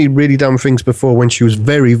only really done things before when she was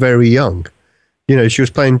very, very young. She was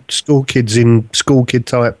playing school kids in school kid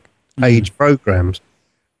type age programs.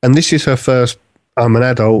 And this is her first, I'm an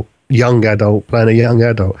adult, young adult, playing a young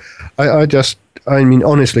adult.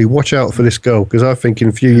 Honestly, watch out for this girl, because I think in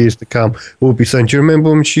a few years to come, we'll be saying, do you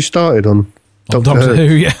remember when she started on Doctor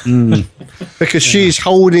Who? Yeah. Because she's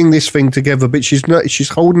holding this thing together, but she's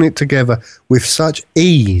holding it together with such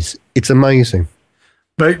ease. It's amazing.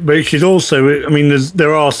 But she's also,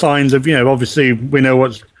 there are signs of, obviously we know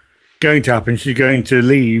what's going to happen. She's going to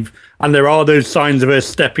leave, and there are those signs of her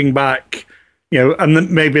stepping back, and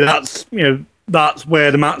then maybe that's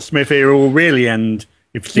where the Matt Smith era will really end,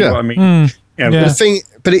 if you see what I mean.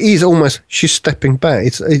 But it is almost, she's stepping back.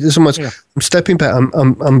 It's almost, I'm stepping back. I'm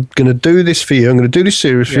going to do this for you. I'm going to do this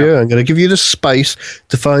series for you. I'm going to give you the space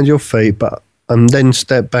to find your feet, but I'm then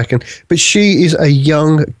step back. But she is a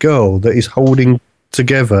young girl that is holding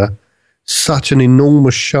together such an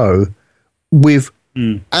enormous show with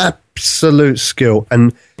absolute skill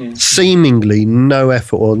and seemingly no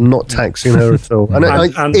effort or not taxing her at all.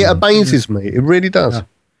 And it amazes me. It really does.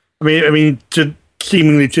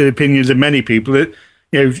 Seemingly to the opinions of many people, that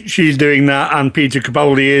she's doing that, and Peter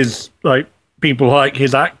Capaldi is like, people like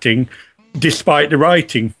his acting despite the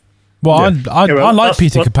writing. Well, I like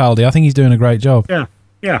Peter Capaldi. I think he's doing a great job.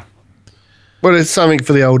 Yeah. Well, it's something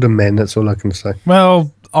for the older men. That's all I can say.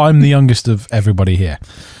 Well, I'm the youngest of everybody here.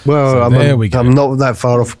 Well, so there we go. I'm not that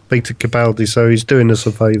far off Peter Capaldi, so he's doing us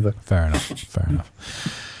a favour. Fair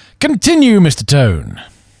enough. Continue, Mr. Tone.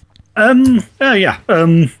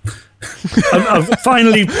 I've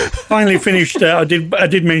finally finished. I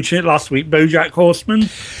did mention it last week. BoJack Horseman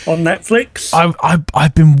on Netflix.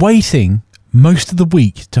 I've been waiting most of the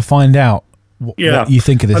week to find out what you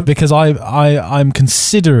think of this, because I'm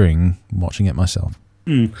considering watching it myself.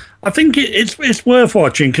 I think it's worth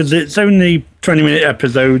watching because it's only 20-minute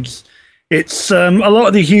episodes. It's a lot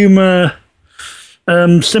of the humour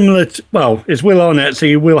similar to, it's Will Arnett, so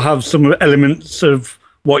you will have some elements of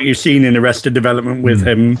what you've seen in Arrested Development with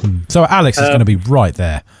him. So Alex is going to be right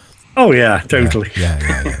there. Oh yeah, totally. Yeah.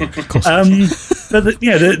 Of course. But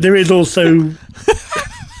there is also.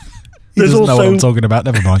 He doesn't know what I'm talking about.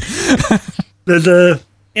 Never mind. There's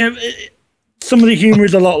some of the humour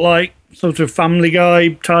is a lot like sort of Family Guy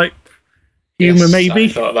type humour, maybe. I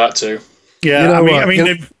thought that too. Yeah,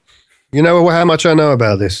 you know how much I know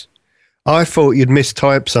about this. I thought you'd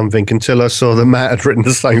mistyped something until I saw that Matt had written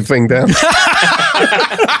the same thing down.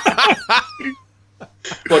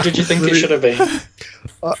 What did you think it should have been?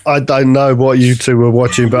 I don't know what you two were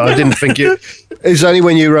watching, but I didn't think it. It's only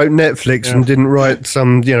when you wrote Netflix and didn't write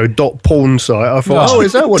some, .porn site. I thought,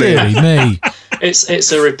 is that what it is? Me.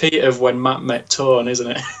 It's a repeat of When Matt Met Torn,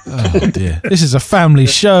 isn't it? Oh dear, this is a family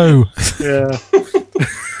show. Yeah.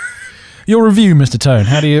 Your review, Mr. Tone.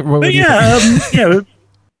 How do you?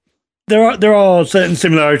 There are certain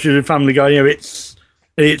similarities with Family Guy.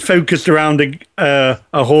 It's focused around a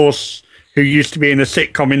horse who used to be in a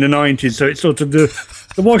sitcom in the 90s. So it's sort of the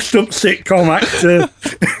washed up sitcom actor.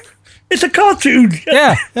 It's a cartoon.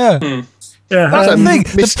 Yeah. Yeah, that's the thing.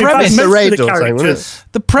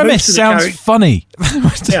 The premise sounds funny.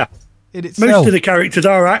 Yeah. In itself. Most of the characters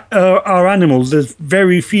are animals. There's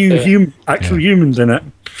very few humans in it.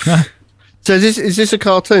 So is this a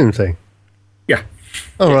cartoon thing? Yeah.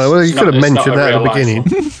 All right. Well, you could have mentioned that at the beginning.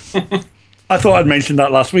 I thought I'd mentioned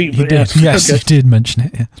that last week. You did. Yes, you did mention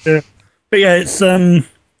it. Yeah. But yeah,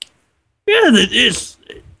 it's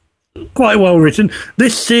quite well written.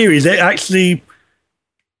 This series, it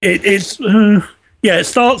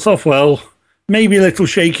starts off well, maybe a little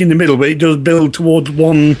shaky in the middle, but it does build towards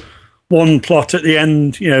one plot at the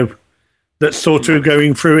end, that's sort of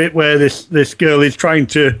going through it, where this girl is trying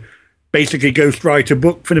to basically ghostwrite a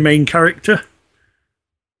book for the main character.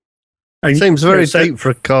 And, seems very deep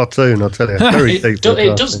for a cartoon, I'll tell you. Very deep.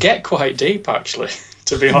 It does get quite deep, actually,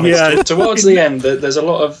 to be honest. Yeah. Towards the end, there's a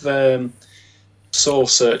lot of soul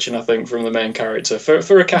searching, I think, from the main character.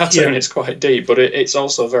 For a cartoon, it's quite deep, but it's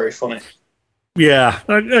also very funny. Yeah,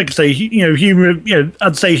 I'd say humor.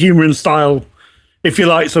 I'd say humor and style. If you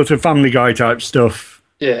like sort of Family Guy type stuff,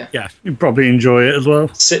 yeah, you'd probably enjoy it as well.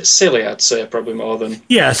 Silly, I'd say, probably more than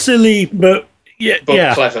silly, but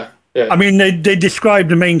clever. Yeah. I mean, they describe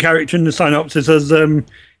the main character in the synopsis as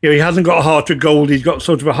he hasn't got a heart of gold; he's got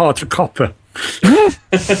sort of a heart of copper.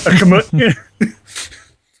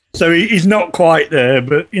 So he's not quite there,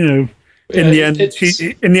 but in the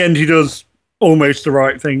end, he does almost the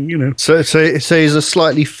right thing. So he's a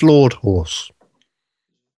slightly flawed horse.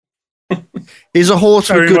 He's a horse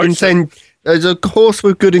with good intent. There's a horse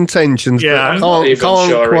with good intentions. Yeah, I'm not even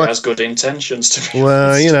sure he has good intentions. To be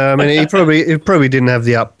honest. I mean, he probably didn't have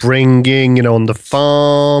the upbringing, on the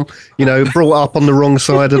farm. Brought up on the wrong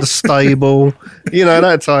side of the stable.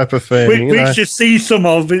 That type of thing. We should see some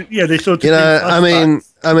of it. Yeah, they sort of. I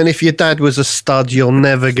mean, if your dad was a stud, you're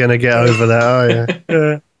never going to get over that, are you?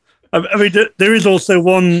 Yeah. I mean, there is also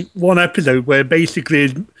one episode where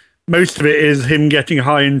basically most of it is him getting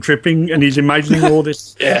high and tripping, and he's imagining all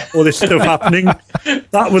this stuff happening.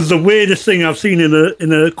 That was the weirdest thing I've seen in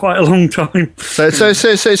a quite a long time. So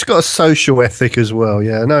it's got a social ethic as well.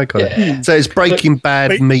 Yeah, no, I got it. So it's Breaking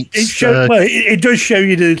Bad meets. It does show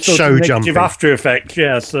you the sort of negative jumping after effects.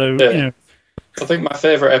 Yeah, so I think my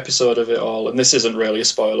favourite episode of it all, and this isn't really a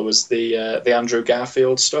spoiler, was the Andrew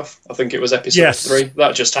Garfield stuff. I think it was episode 3.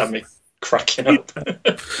 That just had me cracking up.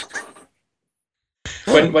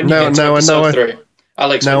 When you get to episode 3,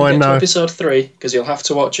 Alex, when you get to episode 3, because you'll have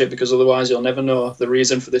to watch it, because otherwise you'll never know the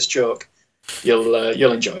reason for this joke. You'll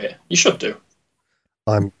enjoy it. You should do.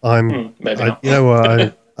 Maybe not. You know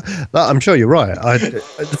what? I'm sure you're right.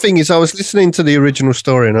 The thing is, I was listening to the original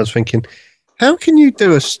story, and I was thinking, how can you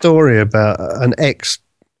do a story about an ex?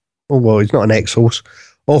 Oh, well, he's not an ex-horse,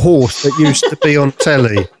 a horse that used to be on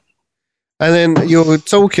telly, and then you're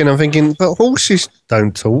talking. I'm thinking, but horses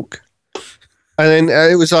don't talk. And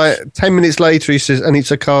then it was like 10 minutes later, he says, and it's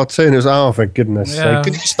a cartoon. It was, oh, for goodness sake.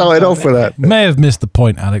 Could you start off with that? May have missed the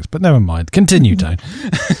point, Alex, but never mind. Continue, Tone.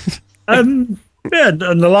 And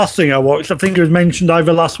the last thing I watched, I think it was mentioned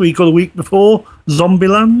either last week or the week before,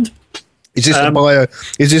 Zombieland. Is this a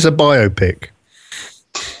biopic?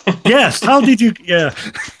 Yes. How did you... Yeah.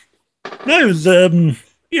 No, it was...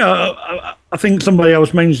 I think somebody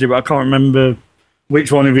else mentioned it, but I can't remember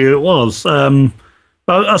which one of you it was. But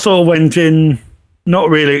I sort of went in not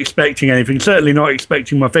really expecting anything, certainly not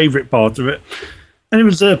expecting my favourite part of it. And it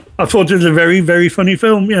was I thought it was a very, very funny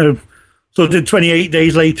film, sort of 28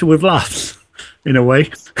 Days Later with laughs, in a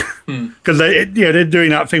way. Because they're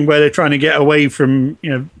doing that thing where they're trying to get away from,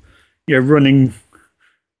 running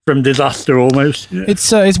from disaster almost.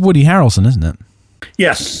 It's Woody Harrelson, isn't it?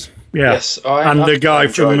 Yes. Yeah. Yes. And the guy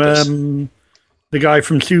from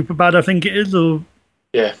Superbad, I think it is, or...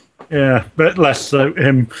 Yeah. Yeah, but less so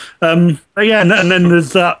him. And then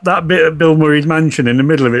there's that bit of Bill Murray's mansion in the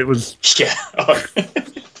middle of it was... Yeah.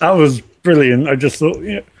 That was brilliant. I just thought,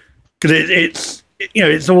 because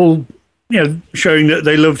it's all, showing that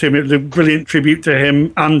they loved him. It was a brilliant tribute to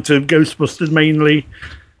him and to Ghostbusters mainly.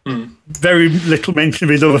 Very little mention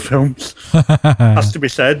of his other films, has to be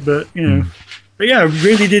said. But, But yeah, I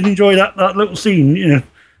really did enjoy that little scene,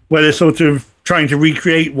 where they're sort of trying to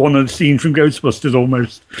recreate one of the scenes from Ghostbusters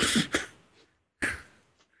almost.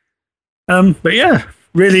 But yeah,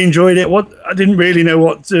 really enjoyed it. I didn't really know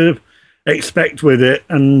what to expect with it,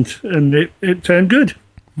 and it turned good.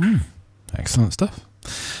 Excellent stuff.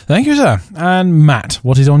 Thank you, sir. And Matt,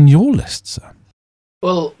 what is on your list, sir?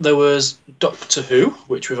 Well, there was Doctor Who,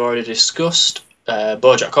 which we've already discussed.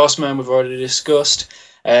 BoJack Horseman, we've already discussed.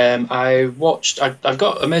 I've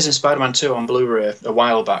got Amazing Spider-Man 2 on Blu-ray a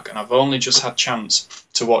while back, and I've only just had chance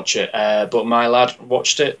to watch it. But my lad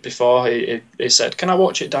watched it before. He said, "Can I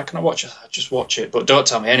watch it, Dad? Can I watch it?" I just watch it, but don't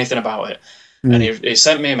tell me anything about it. And he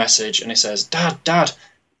sent me a message, and he says, "Dad,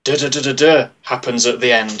 da-da-da-da-da happens at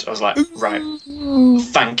the end." I was like, right,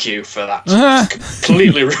 thank you for that.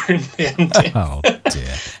 Completely ruined the ending. Oh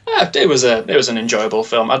dear. It was an enjoyable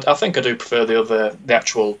film. I think I do prefer the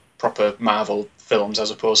actual proper Marvel films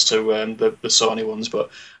as opposed to the Sony ones.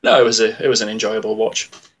 But no, it was an enjoyable watch,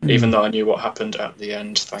 even though I knew what happened at the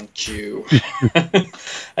end. Thank you.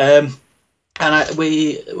 And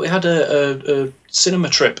we had a cinema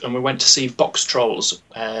trip, and we went to see Box Trolls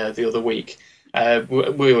the other week.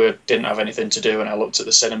 We didn't have anything to do, and I looked at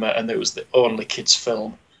the cinema, and it was the only kids'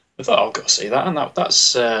 film. I thought, I'll go see that, and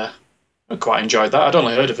that's I quite enjoyed that. I'd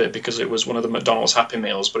only heard of it because it was one of the McDonald's Happy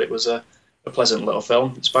Meals, but it was a pleasant little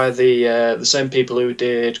film. It's by the same people who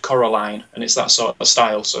did Coraline, and it's that sort of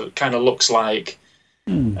style, so it kind of looks like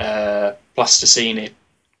plasticine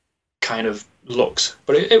kind of looks,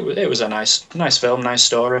 but it was a nice film, nice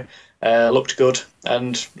story, looked good,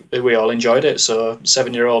 and we all enjoyed it. So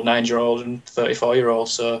 7-year-old, 9-year-old, and 34-year-old.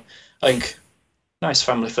 So I think nice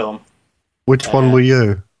family film. Which one were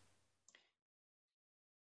you?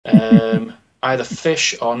 Either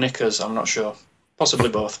Fish or Knickers, I'm not sure. Possibly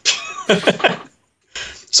both.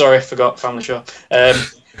 Sorry, forgot family show.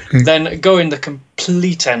 Then going the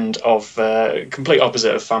complete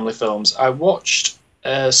opposite of family films, I watched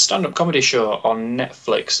a stand-up comedy show on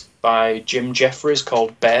Netflix by Jim Jeffries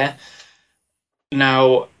called Bear.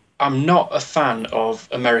 Now, I'm not a fan of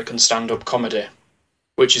American stand-up comedy,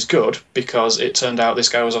 which is good because it turned out this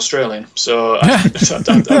guy was Australian. So I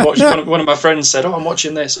watched, one of my friends said, "Oh, I'm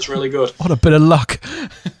watching this. It's really good." What a bit of luck.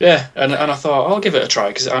 Yeah, and I thought, I'll give it a try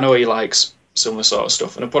because I know he likes similar sort of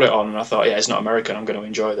stuff. And I put it on, and I thought, yeah, it's not American. I'm going to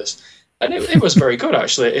enjoy this. And it was very good,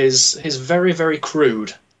 actually. He's very, very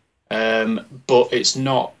crude, but it's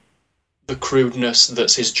not the crudeness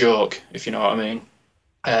that's his joke, if you know what I mean.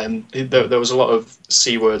 There was a lot of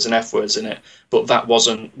C words and F words in it, but that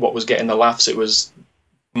wasn't what was getting the laughs. It was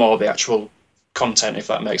more the actual content, if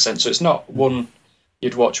that makes sense. So it's not one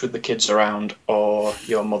you'd watch with the kids around or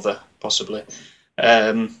your mother, possibly.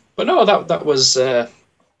 But no, that was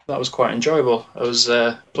quite enjoyable. I was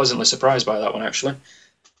pleasantly surprised by that one, actually.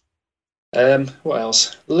 What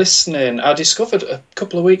else? Listening. I discovered a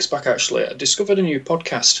couple of weeks back, actually, I discovered a new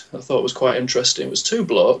podcast I thought was quite interesting. It was two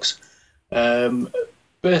blokes,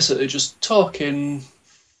 basically just talking.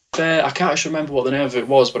 I can't actually remember what the name of it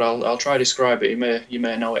was, but I'll try to describe it. You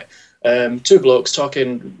may know it. Two blokes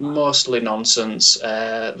talking mostly nonsense.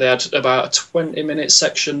 They had about a 20-minute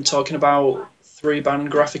section talking about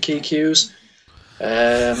 3-band graphic EQs.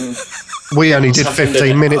 We only did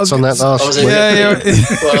 15 minutes on that last week.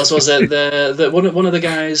 What else was it? One of the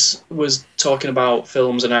guys was talking about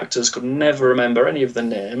films and actors, could never remember any of the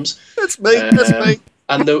names. That's me.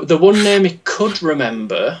 And the one name he could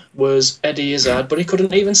remember was Eddie Izzard, but he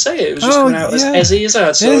couldn't even say it. It was just coming out as Eddie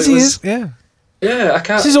Izzard. So I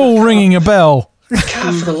can't. This is all ringing a bell. I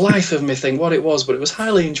can't for the life of me think what it was, but it was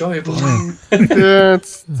highly enjoyable. I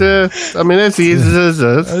mean, Eddie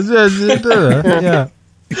Izzard. Yeah.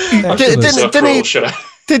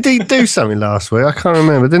 Did he do something last week? I can't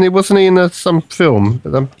remember. Wasn't he in some film?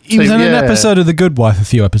 He was in an episode of The Good Wife a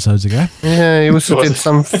few episodes ago. Yeah, he was in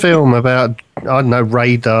some film about, I don't know,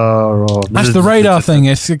 radar or... That's the radar thing.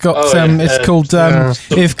 It's got it's called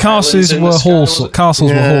If Castles Were Horses,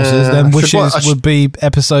 then Wishes would be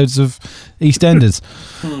episodes of EastEnders.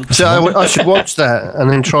 So I should watch that and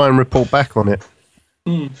then try and report back on it.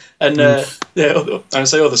 And I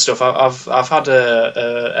say other stuff. I've had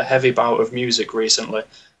a heavy bout of music recently.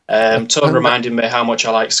 Tone reminded me how much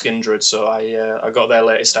I like Skindred, so I got their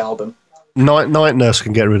latest album. Night Nurse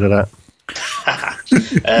can get rid of that.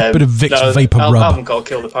 Bit of Vicks Vapor Rub. Album called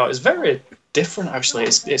Kill the Power. It's very different, actually.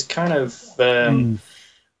 It's kind of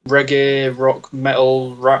reggae, rock,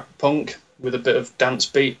 metal, rap, punk with a bit of dance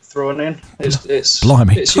beat thrown in.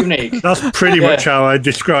 Blimey. It's unique. That's pretty much how I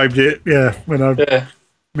described it. Yeah, when I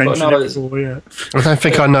mentioned it before. Yeah, I don't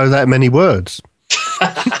think I know that many words.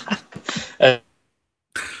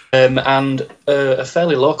 And a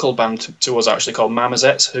fairly local band to us actually called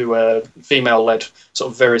Marmozette, who are female-led,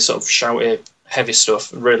 very shouty, heavy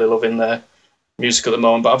stuff. Really loving their music at the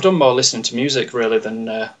moment. But I've done more listening to music really than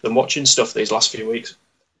watching stuff these last few weeks.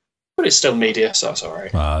 But it's still media, so that's all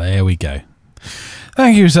right. Well, there we go.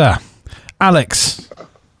 Thank you, sir. Alex,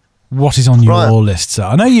 what is on your list, sir?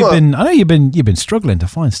 I know you've been struggling to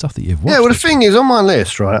find stuff that you've watched. Yeah, well, the thing is, on my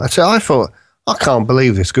list, right? I thought, I can't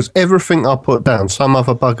believe this because everything I put down, some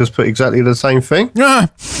other buggers put exactly the same thing. Yeah.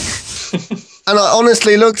 And I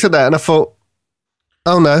honestly looked at that and I thought,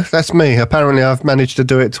 oh no, that's me. Apparently, I've managed to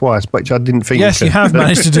do it twice, which I didn't think. Yes, you have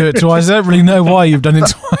managed to do it twice. I don't really know why you've done it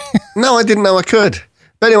twice. No, I didn't know I could.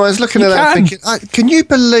 But anyway, I was looking at that thinking, can you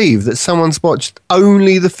believe that someone's watched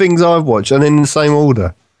only the things I've watched and in the same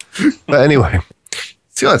order? But anyway,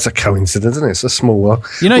 it's a coincidence, isn't it? It's a small world.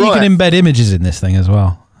 You know, you can embed images in this thing as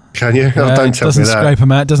well. Can you? Oh, don't tell me doesn't that. scrape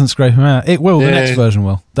them out. Doesn't scrape them out. It will. The next version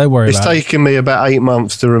will. Don't worry about it. It's taken me about 8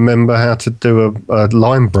 months to remember how to do a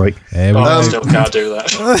line break. I still can't do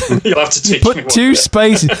that. You'll have to teach me. Put two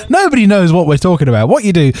spaces. Nobody knows what we're talking about. What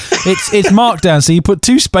you do, it's Markdown, so you put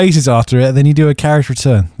two spaces after it, and then you do a character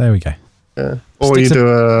return. There we go. Yeah. Or you do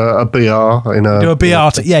a BR in a. Do a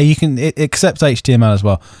BR. You can. It accepts HTML as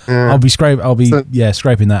well. Yeah. I'll be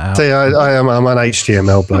scraping that out. See, I'm an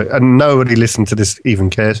HTML bloke, and nobody listening to this even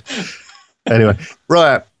cares. Anyway,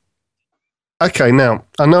 right. Okay, now,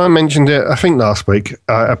 I know I mentioned it, I think last week.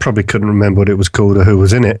 I probably couldn't remember what it was called or who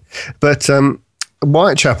was in it. But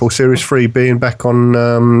Whitechapel Series 3 being back on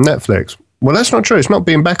Netflix. Well, that's not true. It's not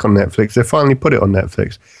being back on Netflix. They finally put it on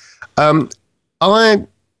Netflix. I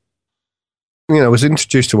was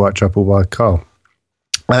introduced to Whitechapel by Carl.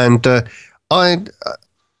 And I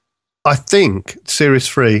think Series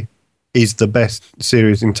 3 is the best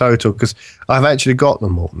series in total because I've actually got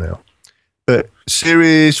them all now. But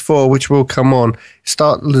Series 4, which will come on,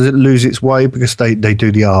 start to lose its way because they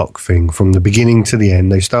do the arc thing from the beginning to the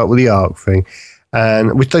end. They start with the arc thing,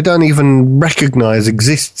 and which they don't even recognise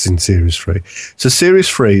exists in Series 3. So Series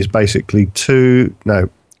 3 is basically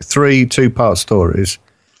three two-part stories,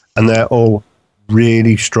 and they're all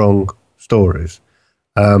really strong stories.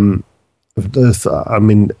 The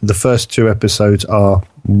first two episodes are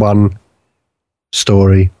one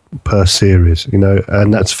story per series,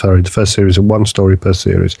 and that's the first series is one story per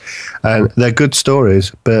series, and they're good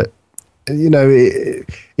stories, but it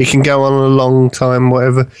can go on a long time,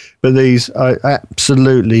 whatever. But these, I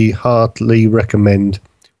absolutely heartily recommend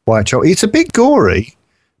Whitechapel. It's a bit gory,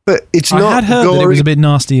 but it's not. I had heard that it was a bit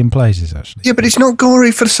nasty in places, actually. Yeah, but it's not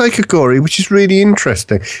gory for the sake of gory, which is really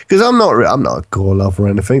interesting because I'm not a gore lover or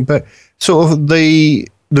anything, but sort of the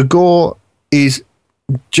gore is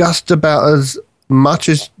just about as much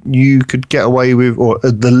as you could get away with, or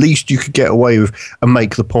the least you could get away with, and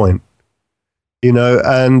make the point.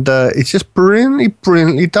 And it's just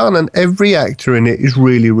brilliantly done, and every actor in it is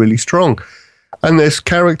really, really strong. And there's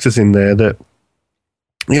characters in there that,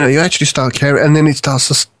 you actually start caring, and then it starts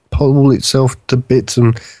to pull itself to bits,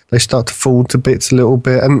 and they start to fall to bits a little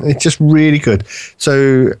bit, and it's just really good.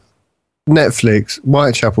 So Netflix,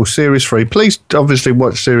 Whitechapel, Series 3. Please, obviously,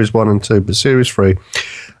 watch Series 1 and 2, but Series 3,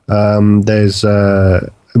 there's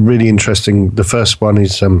really interesting. The first one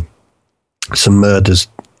is some murders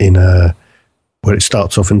in where it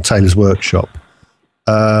starts off in Taylor's workshop.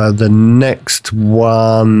 The next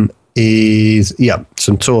one is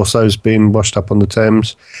some torsos being washed up on the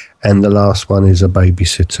Thames, and the last one is a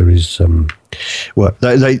babysitter is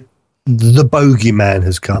the bogeyman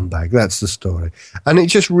has come back. That's the story, and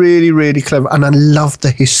it's just really, really clever. And I love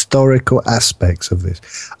the historical aspects of this.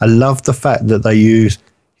 I love the fact that they use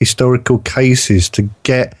historical cases to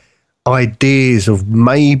get ideas of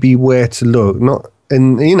maybe where to look.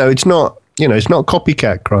 It's not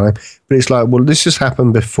copycat crime, but it's like, well, this has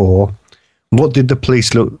happened before. What did the police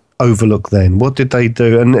overlook then? What did they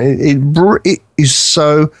do? And it is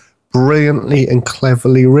so brilliantly and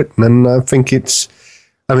cleverly written, and I think it's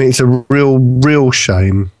a real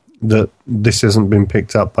shame that this hasn't been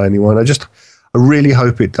picked up by anyone. I really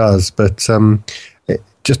hope it does, but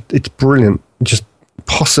it's brilliant. Just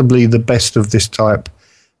possibly the best of this type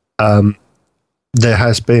there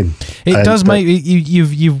has been. It does make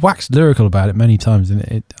you've waxed lyrical about it many times,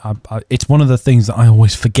 and it's one of the things that I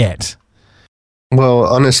always forget. Well,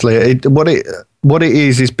 honestly, what it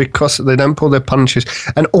is because they don't pull their punches,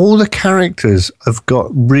 and all the characters have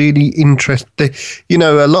got really interesting.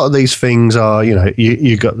 A lot of these things are,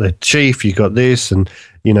 you got the chief, you got this, and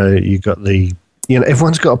you got the.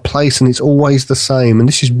 Everyone's got a place, and it's always the same. And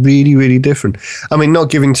this is really, really different. I mean, not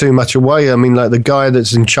giving too much away. I mean, like the guy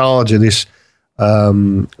that's in charge of this,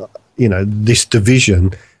 this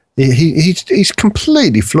division, he's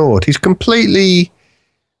completely flawed. He's completely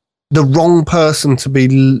the wrong person to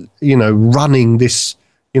be, running this,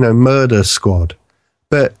 murder squad.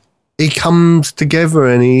 But he comes together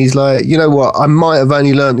and he's like, you know what, I might have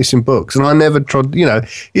only learned this in books, and I never tried,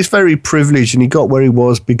 he's very privileged, and he got where he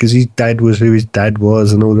was because his dad was who his dad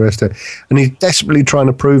was and all the rest of it. And he's desperately trying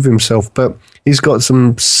to prove himself, but he's got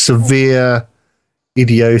some severe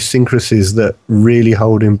idiosyncrasies that really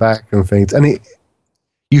hold him back and things. And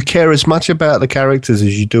you care as much about the characters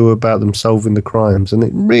as you do about them solving the crimes, and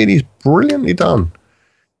it really is brilliantly done.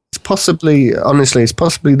 It's possibly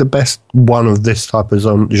the best one of this type of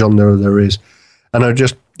genre there is. And I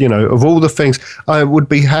just, of all the things, I would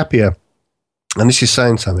be happier, and this is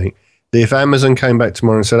saying something, that if Amazon came back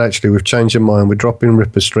tomorrow and said, actually, we've changed our mind, we're dropping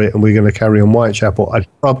Ripper Street and we're going to carry on Whitechapel, I'd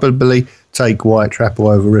probably take Whitechapel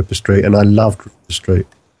over Ripper Street, and I loved Ripper Street.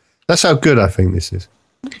 That's how good I think this is.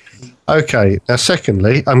 Okay, now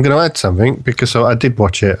secondly, I'm going to add something because I did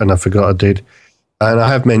watch it and I forgot I did. And I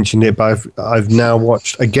have mentioned it, but I've now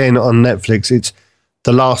watched again on Netflix. It's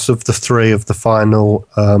the last of the 3 of the final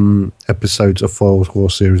episodes of Foils War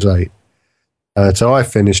Series 8. So I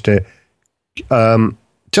finished it.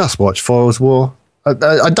 Just watch Foils War.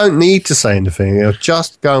 I don't need to say anything.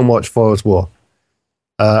 Just go and watch Foils War.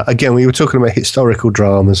 Again, we were talking about historical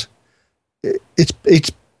dramas.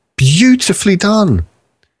 It's beautifully done.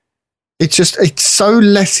 It's so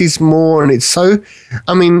less is more, and it's so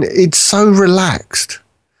relaxed.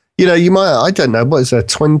 You know, you might, I don't know, what is there,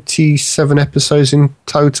 27 episodes in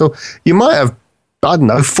total? You might have, I don't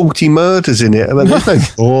know, 40 murders in it. I mean, there's no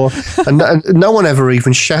gore, and no one ever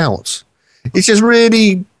even shouts. It's just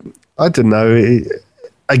really, I don't know.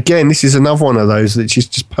 Again, this is another one of those that's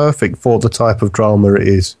just perfect for the type of drama it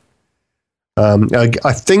is.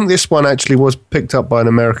 I think this one actually was picked up by an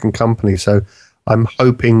American company, so I'm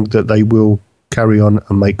hoping that they will carry on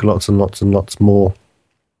and make lots and lots and lots more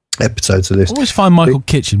episodes of this. I always find Michael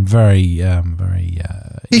Kitchen very he's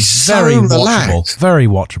very so watchable. relaxed. Very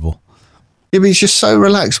watchable. Yeah, but he's just so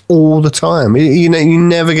relaxed all the time. He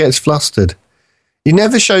never gets flustered. He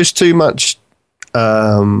never shows too much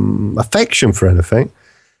affection for anything,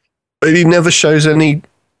 but he never shows any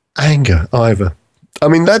anger either. I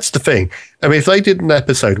mean, that's the thing. I mean, if they did an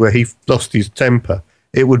episode where he lost his temper,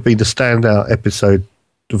 it would be the standout episode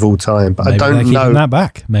of all time. But Maybe I don't they're know. keeping that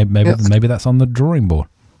back. Maybe that's on the drawing board.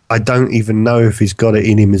 I don't even know if he's got it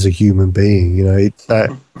in him as a human being. You know,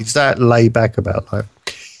 it's that laid back about life.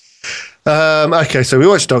 Okay, so we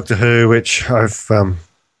watched Doctor Who, which I've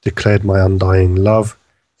declared my undying love,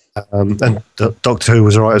 and Doctor Who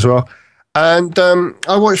was all right as well. And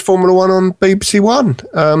I watched Formula One on BBC One.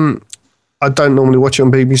 I don't normally watch it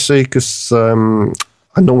on BBC because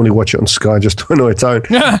I normally watch it on Sky just to annoy Tone.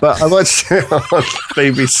 But I watched it on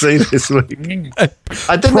BBC this week.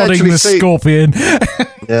 I didn't actually see scorpion.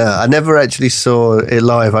 Yeah, I never actually saw it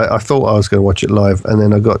live. I thought I was going to watch it live, and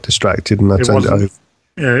then I got distracted and I turned it over.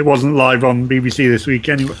 Yeah, it wasn't live on BBC this week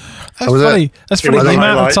anyway. That's funny. That's funny. The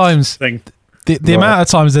amount of times, the amount of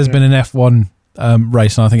times there's been an F1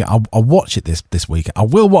 race, and I think I'll watch it this week. I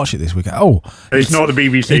will watch it this week. Oh, it's not the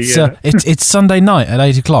BBC. It's Sunday night at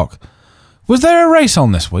 8:00. Was there a race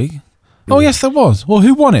on this week? Oh, yes, there was. Well,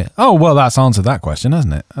 who won it? Oh, well, that's answered that question,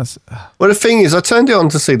 hasn't it? Well, the thing is, I turned it on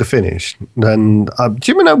to see the finish, and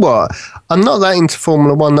do you know what? I'm not that into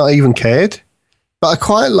Formula One that I even cared, but I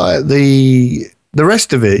quite like the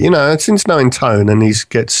rest of it. You know, since knowing Tone, and he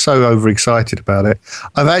gets so overexcited about it,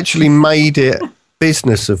 I've actually made it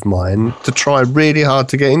business of mine to try really hard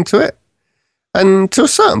to get into it. And to a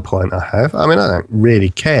certain point I have. I mean, I don't really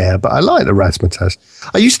care, but I like the razzmatazz.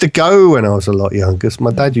 I used to go when I was a lot younger. So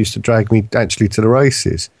my dad used to drag me actually to the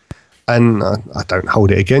races. And I don't hold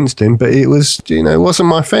it against him, but it was, you know, it wasn't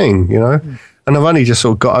my thing, you know. And I've only just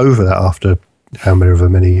sort of got over that after however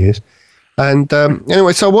many years. And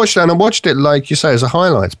anyway, so I watched it, and I watched it, like you say, as a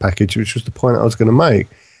highlights package, which was the point I was going to make.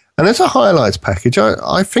 And as a highlights package,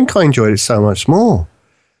 I think I enjoyed it so much more.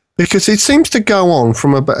 Because it seems to go on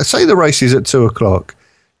from about, say the race is at 2:00.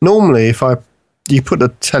 Normally, if you put the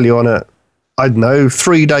telly on at, I don't know,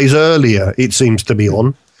 3 days earlier, it seems to be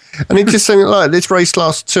on. And it just seems like this race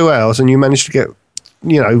lasts 2 hours and you manage to get,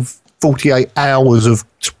 you know, 48 hours of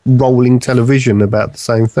rolling television about the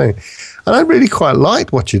same thing. And I really quite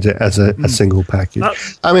liked watching it as a single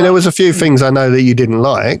package. I mean, there was a few things I know that you didn't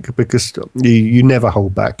like because you never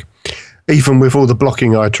hold back. Even with all the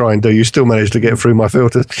blocking I try and do, you still manage to get through my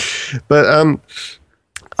filters. But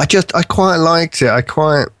I quite liked it.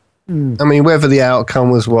 I mean, whether the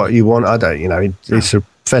outcome was what you want, I don't, you know, it's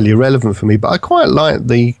fairly irrelevant for me. But I quite like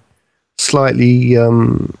the slightly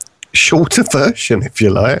shorter version, if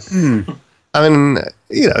you like. I mean,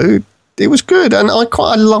 you know, it was good. And I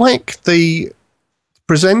like the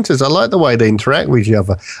presenters. I like the way they interact with each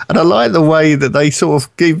other, and I like the way that they sort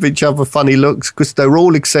of give each other funny looks because they're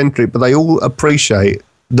all eccentric, but they all appreciate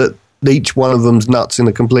that each one of them's nuts in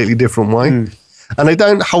a completely different way, and they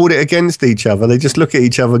don't hold it against each other. They just look at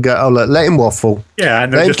each other and go, "Oh, look, let him waffle." Yeah,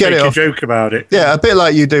 and they just make a joke about it. Yeah, a bit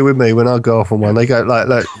like you do with me when I go off on one. They go like,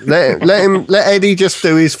 "Look, let Eddie just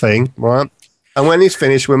do his thing, right? And when he's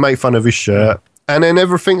finished, we'll make fun of his shirt." And then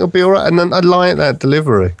everything will be all right. And then I like that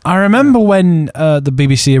delivery. I remember when the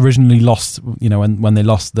BBC originally lost, you know, when they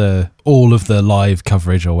lost all of the live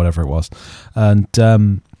coverage or whatever it was, and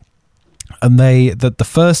the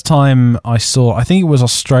first time I saw, I think it was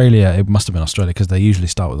Australia. It must have been Australia because they usually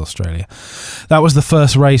start with Australia. That was the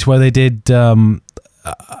first race where they did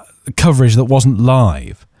coverage that wasn't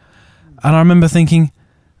live, and I remember thinking,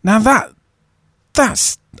 now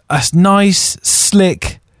that's a nice,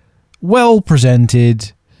 slick well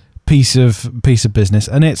presented piece of business,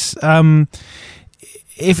 and it's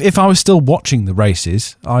if I was still watching the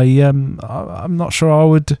races, I'm not sure I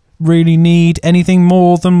would really need anything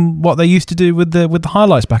more than what they used to do with the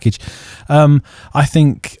highlights package. I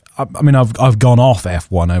think. I mean, I've gone off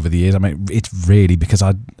F1 over the years. I mean, it's really because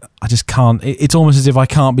I just can't. It's almost as if I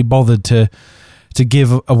can't be bothered to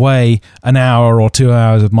give away an hour or 2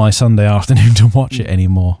 hours of my Sunday afternoon to watch it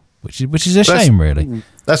anymore, which is a shame, really.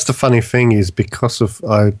 That's the funny thing is because of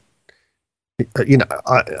I know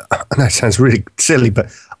it sounds really silly,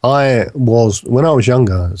 but when I was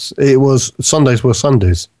younger, it was Sundays were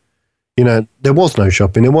Sundays. You know, there was no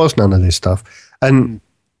shopping, there was none of this stuff, and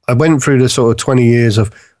I went through the sort of 20 years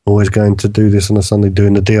of always going to do this on a Sunday,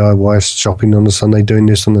 doing the DIY shopping on a Sunday, doing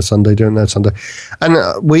this on a Sunday, doing that Sunday. And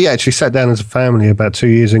we actually sat down as a family about 2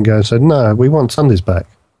 years ago and said, no, we want Sundays back.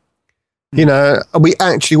 You know, we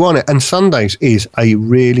actually want it. And Sundays is a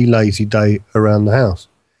really lazy day around the house.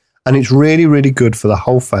 And it's really, really good for the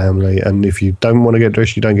whole family. And if you don't want to get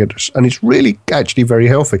dressed, you don't get dressed. And it's really actually very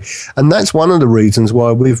healthy. And that's one of the reasons why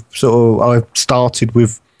I've started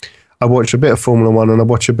with, I watch a bit of Formula One and I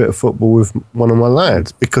watch a bit of football with one of my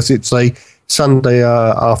lads because it's a Sunday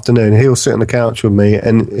afternoon. He'll sit on the couch with me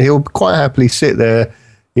and he'll quite happily sit there,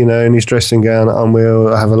 you know, in his dressing gown, and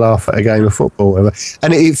we'll have a laugh at a game of football or whatever.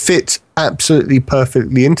 And it fits absolutely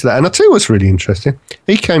perfectly into that. And I'll tell you what's really interesting.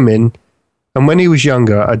 He came in, and when he was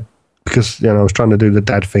younger, because, you know, I was trying to do the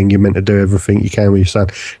dad thing, you're meant to do everything you can with your son.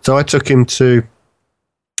 So I took him to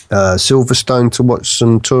Silverstone to watch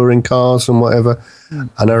some touring cars and whatever,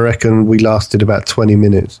 and I reckon we lasted about 20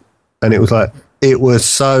 minutes, and it was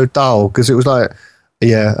so dull because it was like,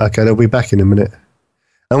 yeah, okay, they'll be back in a minute,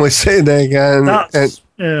 and we're sitting there going,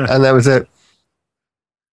 and that was it.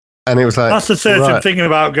 And it was like, that's a certain thing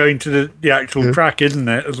about going to the actual track, isn't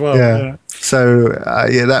it, as well? Yeah. So,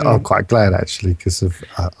 I'm quite glad, actually, because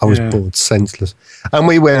I was bored senseless. And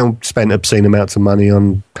we went and spent obscene amounts of money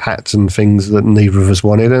on hats and things that neither of us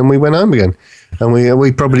wanted, and we went home again. And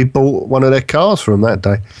we probably bought one of their cars from that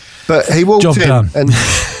day. But he walked Job in, done. and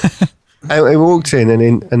he walked in,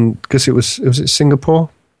 and because it was at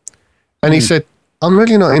Singapore, and he said, I'm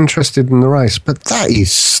really not interested in the race, but that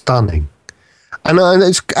is stunning. And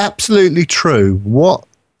it's absolutely true what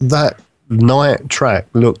that night track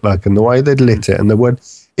looked like and the way they'd lit it and the word.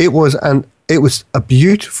 It was a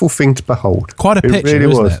beautiful thing to behold. Quite a picture,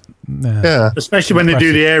 really isn't was. it? Yeah. Especially when they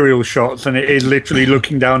do the aerial shots and it is literally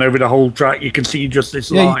looking down over the whole track. You can see just this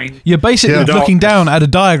line. You're basically looking down at a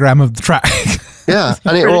diagram of the track. Yeah,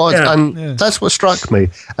 and it was, and that's what struck me.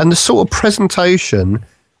 And the sort of presentation.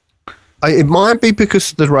 It might be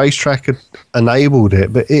because the racetrack had enabled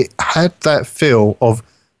it, but it had that feel of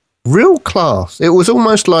real class. It was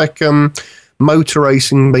almost like motor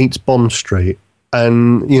racing meets Bond Street.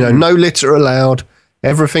 And, you know, no litter allowed.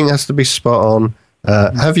 Everything has to be spot on.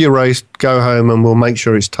 Have your race, go home, and we'll make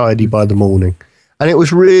sure it's tidy by the morning. And it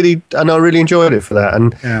was really, and I really enjoyed it for that.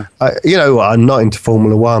 And, you know, I'm not into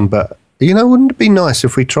Formula One, but, you know, wouldn't it be nice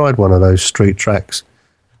if we tried one of those street tracks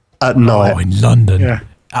at night? Oh, in London. Yeah.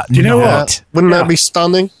 Do you know what? Wouldn't that be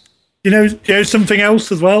stunning? You know something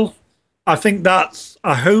else as well? I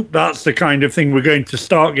hope that's the kind of thing we're going to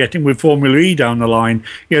start getting with Formula E down the line.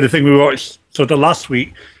 You know, the thing we watched sort of last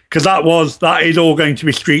week, because that is all going to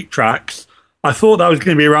be street tracks. I thought that was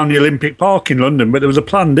going to be around the Olympic Park in London, but there was a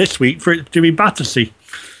plan this week for it to be Battersea,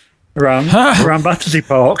 around Battersea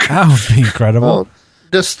Park. That would be incredible. Well,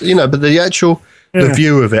 just, you know, but the actual... the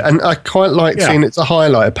view of it, and I quite like seeing it's a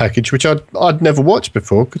highlighter package, which I'd never watched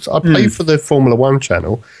before because I pay for the Formula One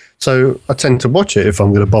channel, so I tend to watch it if I'm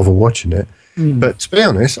going to bother watching it. But to be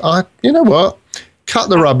honest, you know what? Cut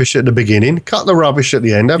the rubbish at the beginning, cut the rubbish at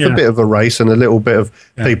the end, have a bit of a race and a little bit of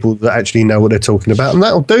people that actually know what they're talking about, and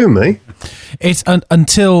that'll do me. It's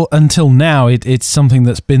until now, it's something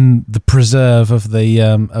that's been the preserve of the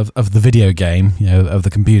of the video game, you know, of the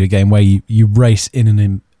computer game where you race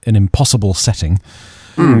in an impossible setting.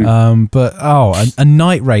 But a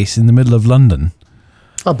night race in the middle of London.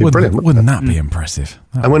 That'd be brilliant. Wouldn't that be impressive?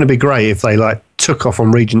 And wouldn't it be great if they took off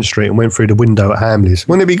on Regent Street and went through the window at Hamleys?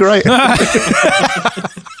 Wouldn't it be great?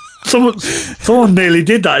 Someone nearly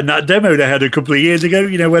did that in that demo they had a couple of years ago,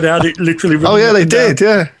 you know, where they had it literally running. Oh yeah, they did.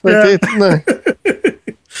 Yeah, they did, didn't they?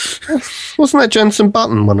 Wasn't that Jensen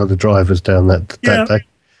Button one of the drivers down that day?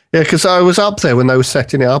 Yeah, because I was up there when they were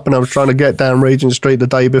setting it up, and I was trying to get down Regent Street the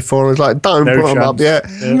day before. I was like, "Don't put them up yet.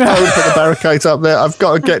 Don't put the barricades up there. I've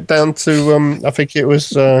got to get down to I think it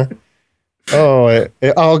was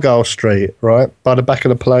Argyle Street, right by the back of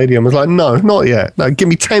the Palladium." I was like, "No, not yet. No, give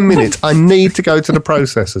me 10 minutes. I need to go to the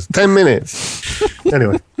processors. 10 minutes."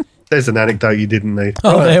 Anyway, There's an anecdote you didn't need.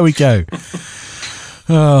 Oh, there we go.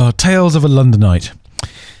 Oh, Tales of a Londonite.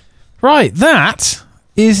 Right, that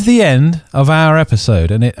is the end of our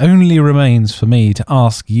episode, and it only remains for me to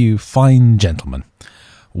ask you, fine gentlemen,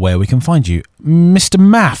 where we can find you. Mr.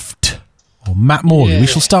 Maft, or Matt Morley, we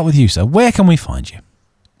shall start with you, sir. Where can we find you?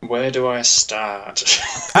 Where do I start?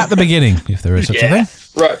 At the beginning, if there is such a thing.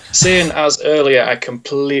 Right. Seeing as earlier I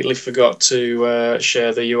completely forgot to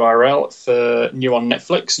share the URL for New on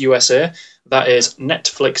Netflix USA, that is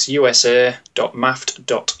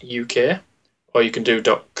netflixusa.maft.uk, or you can do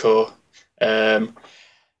 .co.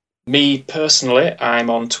 Me personally, I'm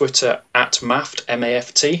on Twitter at Maft,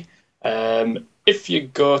 M-A-F-T. If you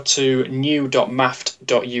go to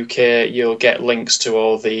new.maft.uk, you'll get links to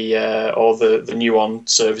all the New On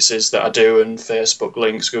services that I do, and Facebook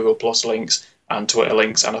links, Google Plus links, and Twitter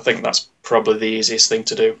links, and I think that's probably the easiest thing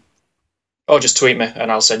to do. Or just tweet me,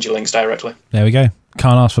 and I'll send you links directly. There we go.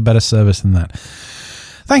 Can't ask for better service than that.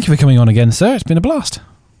 Thank you for coming on again, sir. It's been a blast.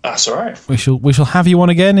 That's all right. We shall have you on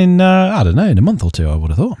again in, I don't know, in a month or two, I would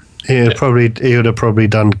have thought. He would have probably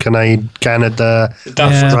done Canada,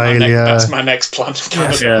 Australia. That's my next plan.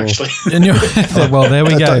 Canada, actually. Well, there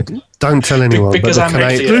we go. Don't tell anyone. Because I'm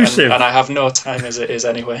exclusive, and I have no time as it is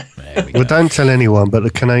anyway. Well, don't tell anyone, but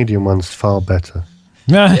the Canadian one's far better.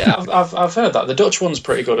 Yeah, I've heard that. The Dutch one's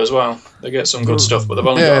pretty good as well. They get some good stuff, but they've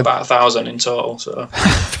only got about 1,000 in total. So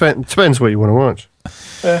Depends what you want to watch.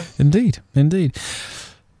 Yeah. Indeed.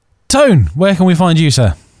 Tone, where can we find you,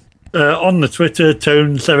 sir? On the Twitter,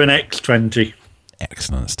 Tone7x20.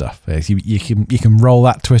 Excellent stuff. You can roll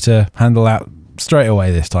that Twitter handle out straight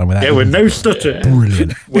away this time without with no stutter.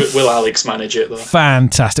 Brilliant. Will Alex manage it though?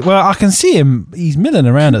 Fantastic. Well, I can see him. He's milling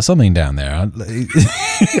around at something down there.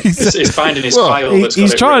 He's finding his file.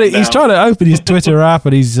 He's trying to open his Twitter app,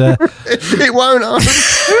 and he's it won't open.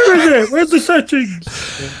 Where is it? Where's the settings?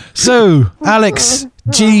 So, Alex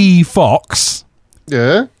G. Fox.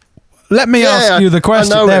 Yeah. Let me ask you the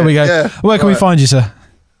question. There we go. Yeah. Where can we find you, sir?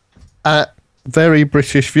 At Very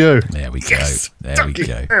British View. There we go. There we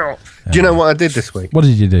go. Do you know what I did this week? What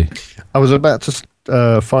did you do? I was about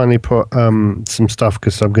to finally put some stuff,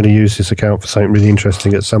 because I'm going to use this account for something really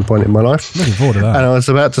interesting at some point in my life. Looking forward to that. And I was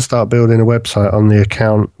about to start building a website on the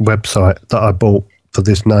account website that I bought for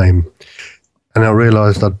this name. And I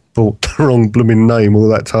realised I'd bought the wrong blooming name all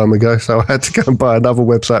that time ago, so I had to go and buy another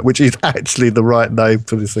website, which is actually the right name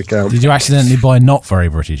for this account. Did you accidentally buy Not Very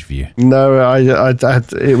British View? No,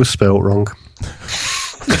 it was spelt wrong. I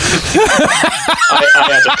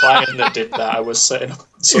had a client that did that. I was setting up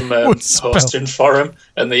some hosting forum,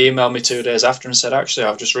 and they emailed me 2 days after and said, actually,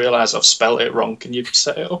 I've just realised I've spelt it wrong. Can you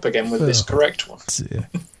set it up again with this correct one? Yeah.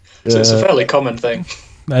 So it's a fairly common thing.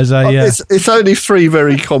 It's only 3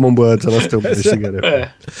 very common words, and I still managed to get it.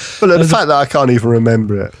 But the fact that I can't even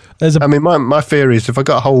remember it. My theory is if I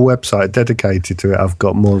got a whole website dedicated to it, I've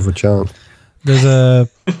got more of a chance. There's a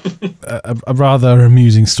rather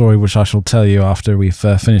amusing story which I shall tell you after we've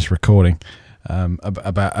finished recording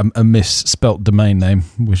about a misspelt domain name,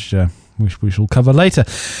 which we shall cover later.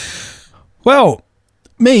 Well,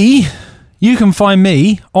 you can find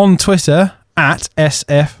me on Twitter at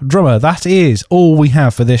SF Drummer. That is all we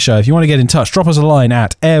have for this show. If you want to get in touch, drop us a line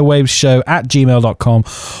at airwavesshow@gmail.com,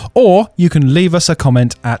 or you can leave us a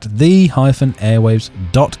comment at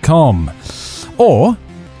the-airwaves.com. Or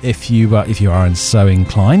if you are so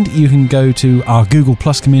inclined, you can go to our Google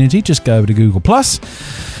Plus community. Just go over to Google Plus,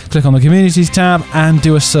 click on the Communities tab, and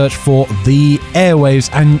do a search for The Airwaves,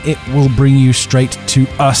 and it will bring you straight to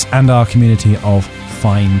us and our community of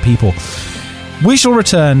fine people. We shall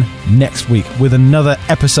return next week with another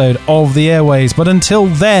episode of The Airwaves, but until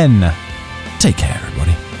then, take care,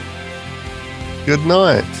 everybody. Good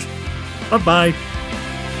night. Bye-bye.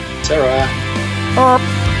 Ta-ra.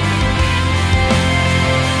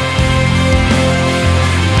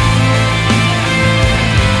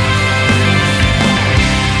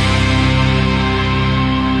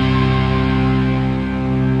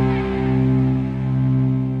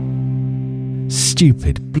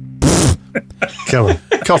 Stupid. Come on,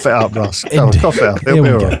 cough it up, Ross. Come on, cough it up.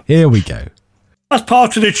 Here we go. That's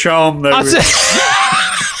part of the charm, though.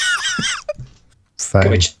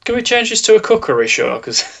 Can we change this to a cookery show?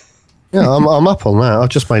 Because yeah, I'm up on that. I've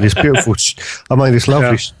just made this beautiful. I made this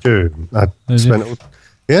lovely stew. And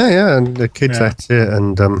the kids ate it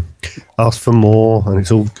and asked for more, and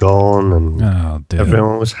it's all gone, and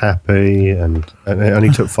everyone was happy, and it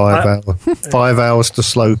only took 5 hours. 5 hours to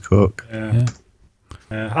slow cook. Yeah.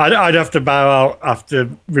 I'd have to bow out after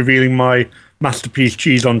revealing my masterpiece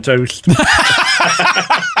cheese on toast.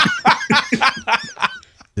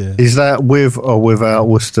 Is that with or without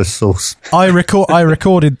Worcester sauce? I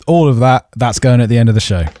recorded all of that. That's going at the end of the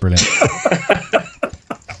show. Brilliant.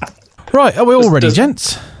 Right, are we all ready,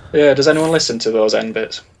 gents? Yeah, does anyone listen to those end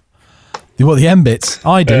bits? What, the end bits?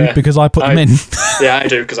 I do, because I put them in. Yeah, I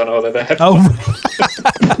do, because I know they're there. Oh.